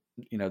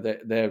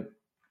they're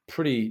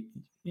pretty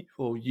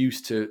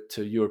used to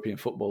European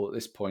football at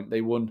this point.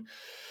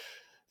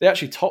 They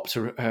actually topped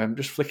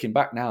just flicking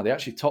back now. They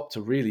actually topped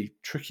a really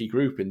tricky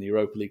group in the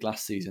Europa League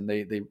last season.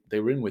 They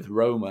were in with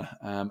Roma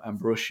and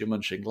Borussia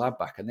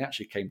Mönchengladbach, and they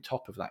actually came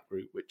top of that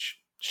group, which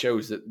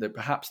shows that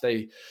perhaps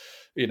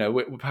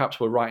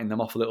we're writing them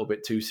off a little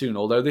bit too soon.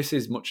 Although this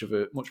is much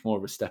more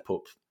of a step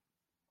up,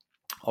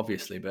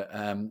 obviously. But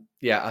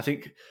I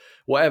think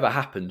whatever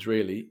happens,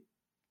 really,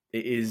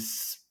 it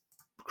is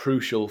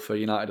crucial for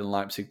United and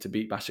Leipzig to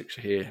beat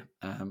Başakşehir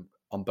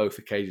on both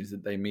occasions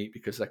that they meet,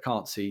 because I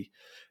can't see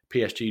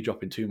PSG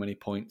dropping too many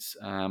points.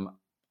 And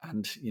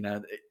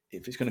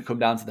if it's going to come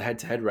down to the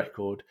head-to-head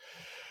record,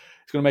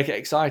 it's going to make it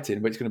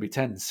exciting, but it's going to be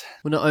tense.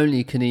 Well, not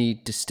only can he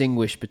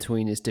distinguish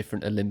between his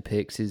different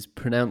Olympics, his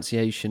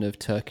pronunciation of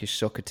Turkish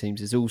soccer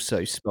teams is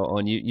also spot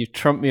on. You've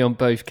trumped me on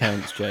both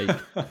counts, Jake.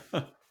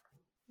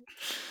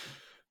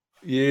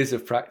 Years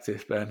of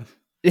practice, Ben.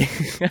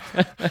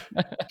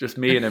 Just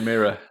me in a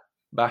mirror.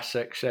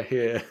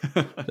 Başakşehir.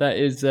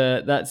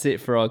 That's it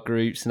for our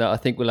groups, and I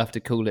think we'll have to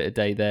call it a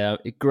day there.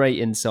 Great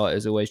insight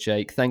as always,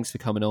 Jake. Thanks for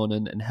coming on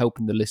and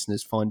helping the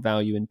listeners find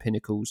value in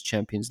Pinnacle's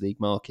Champions League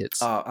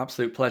markets.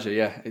 Absolute pleasure.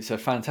 Yeah, it's a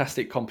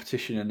fantastic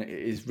competition, and it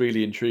is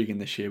really intriguing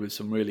this year with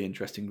some really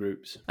interesting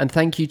groups. And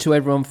thank you to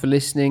everyone for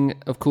listening.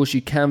 Of course,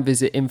 you can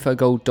visit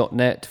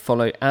infogoal.net,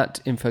 follow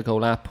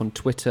 @InfoGoalApp on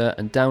Twitter,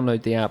 and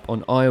download the app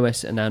on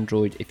iOS and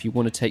Android if you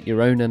want to take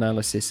your own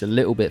analysis a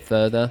little bit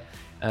further.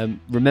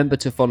 Remember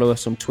to follow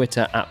us on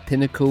Twitter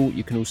 @Pinnacle.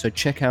 You can also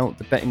check out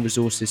the betting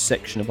resources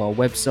section of our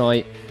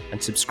website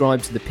and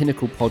subscribe to the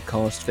Pinnacle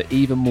podcast for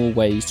even more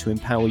ways to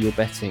empower your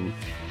betting.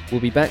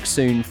 We'll be back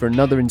soon for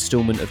another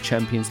instalment of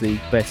Champions League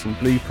Betting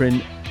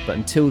Blueprint. But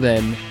until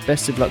then,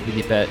 best of luck with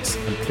your bets,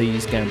 and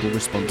please gamble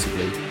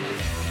responsibly.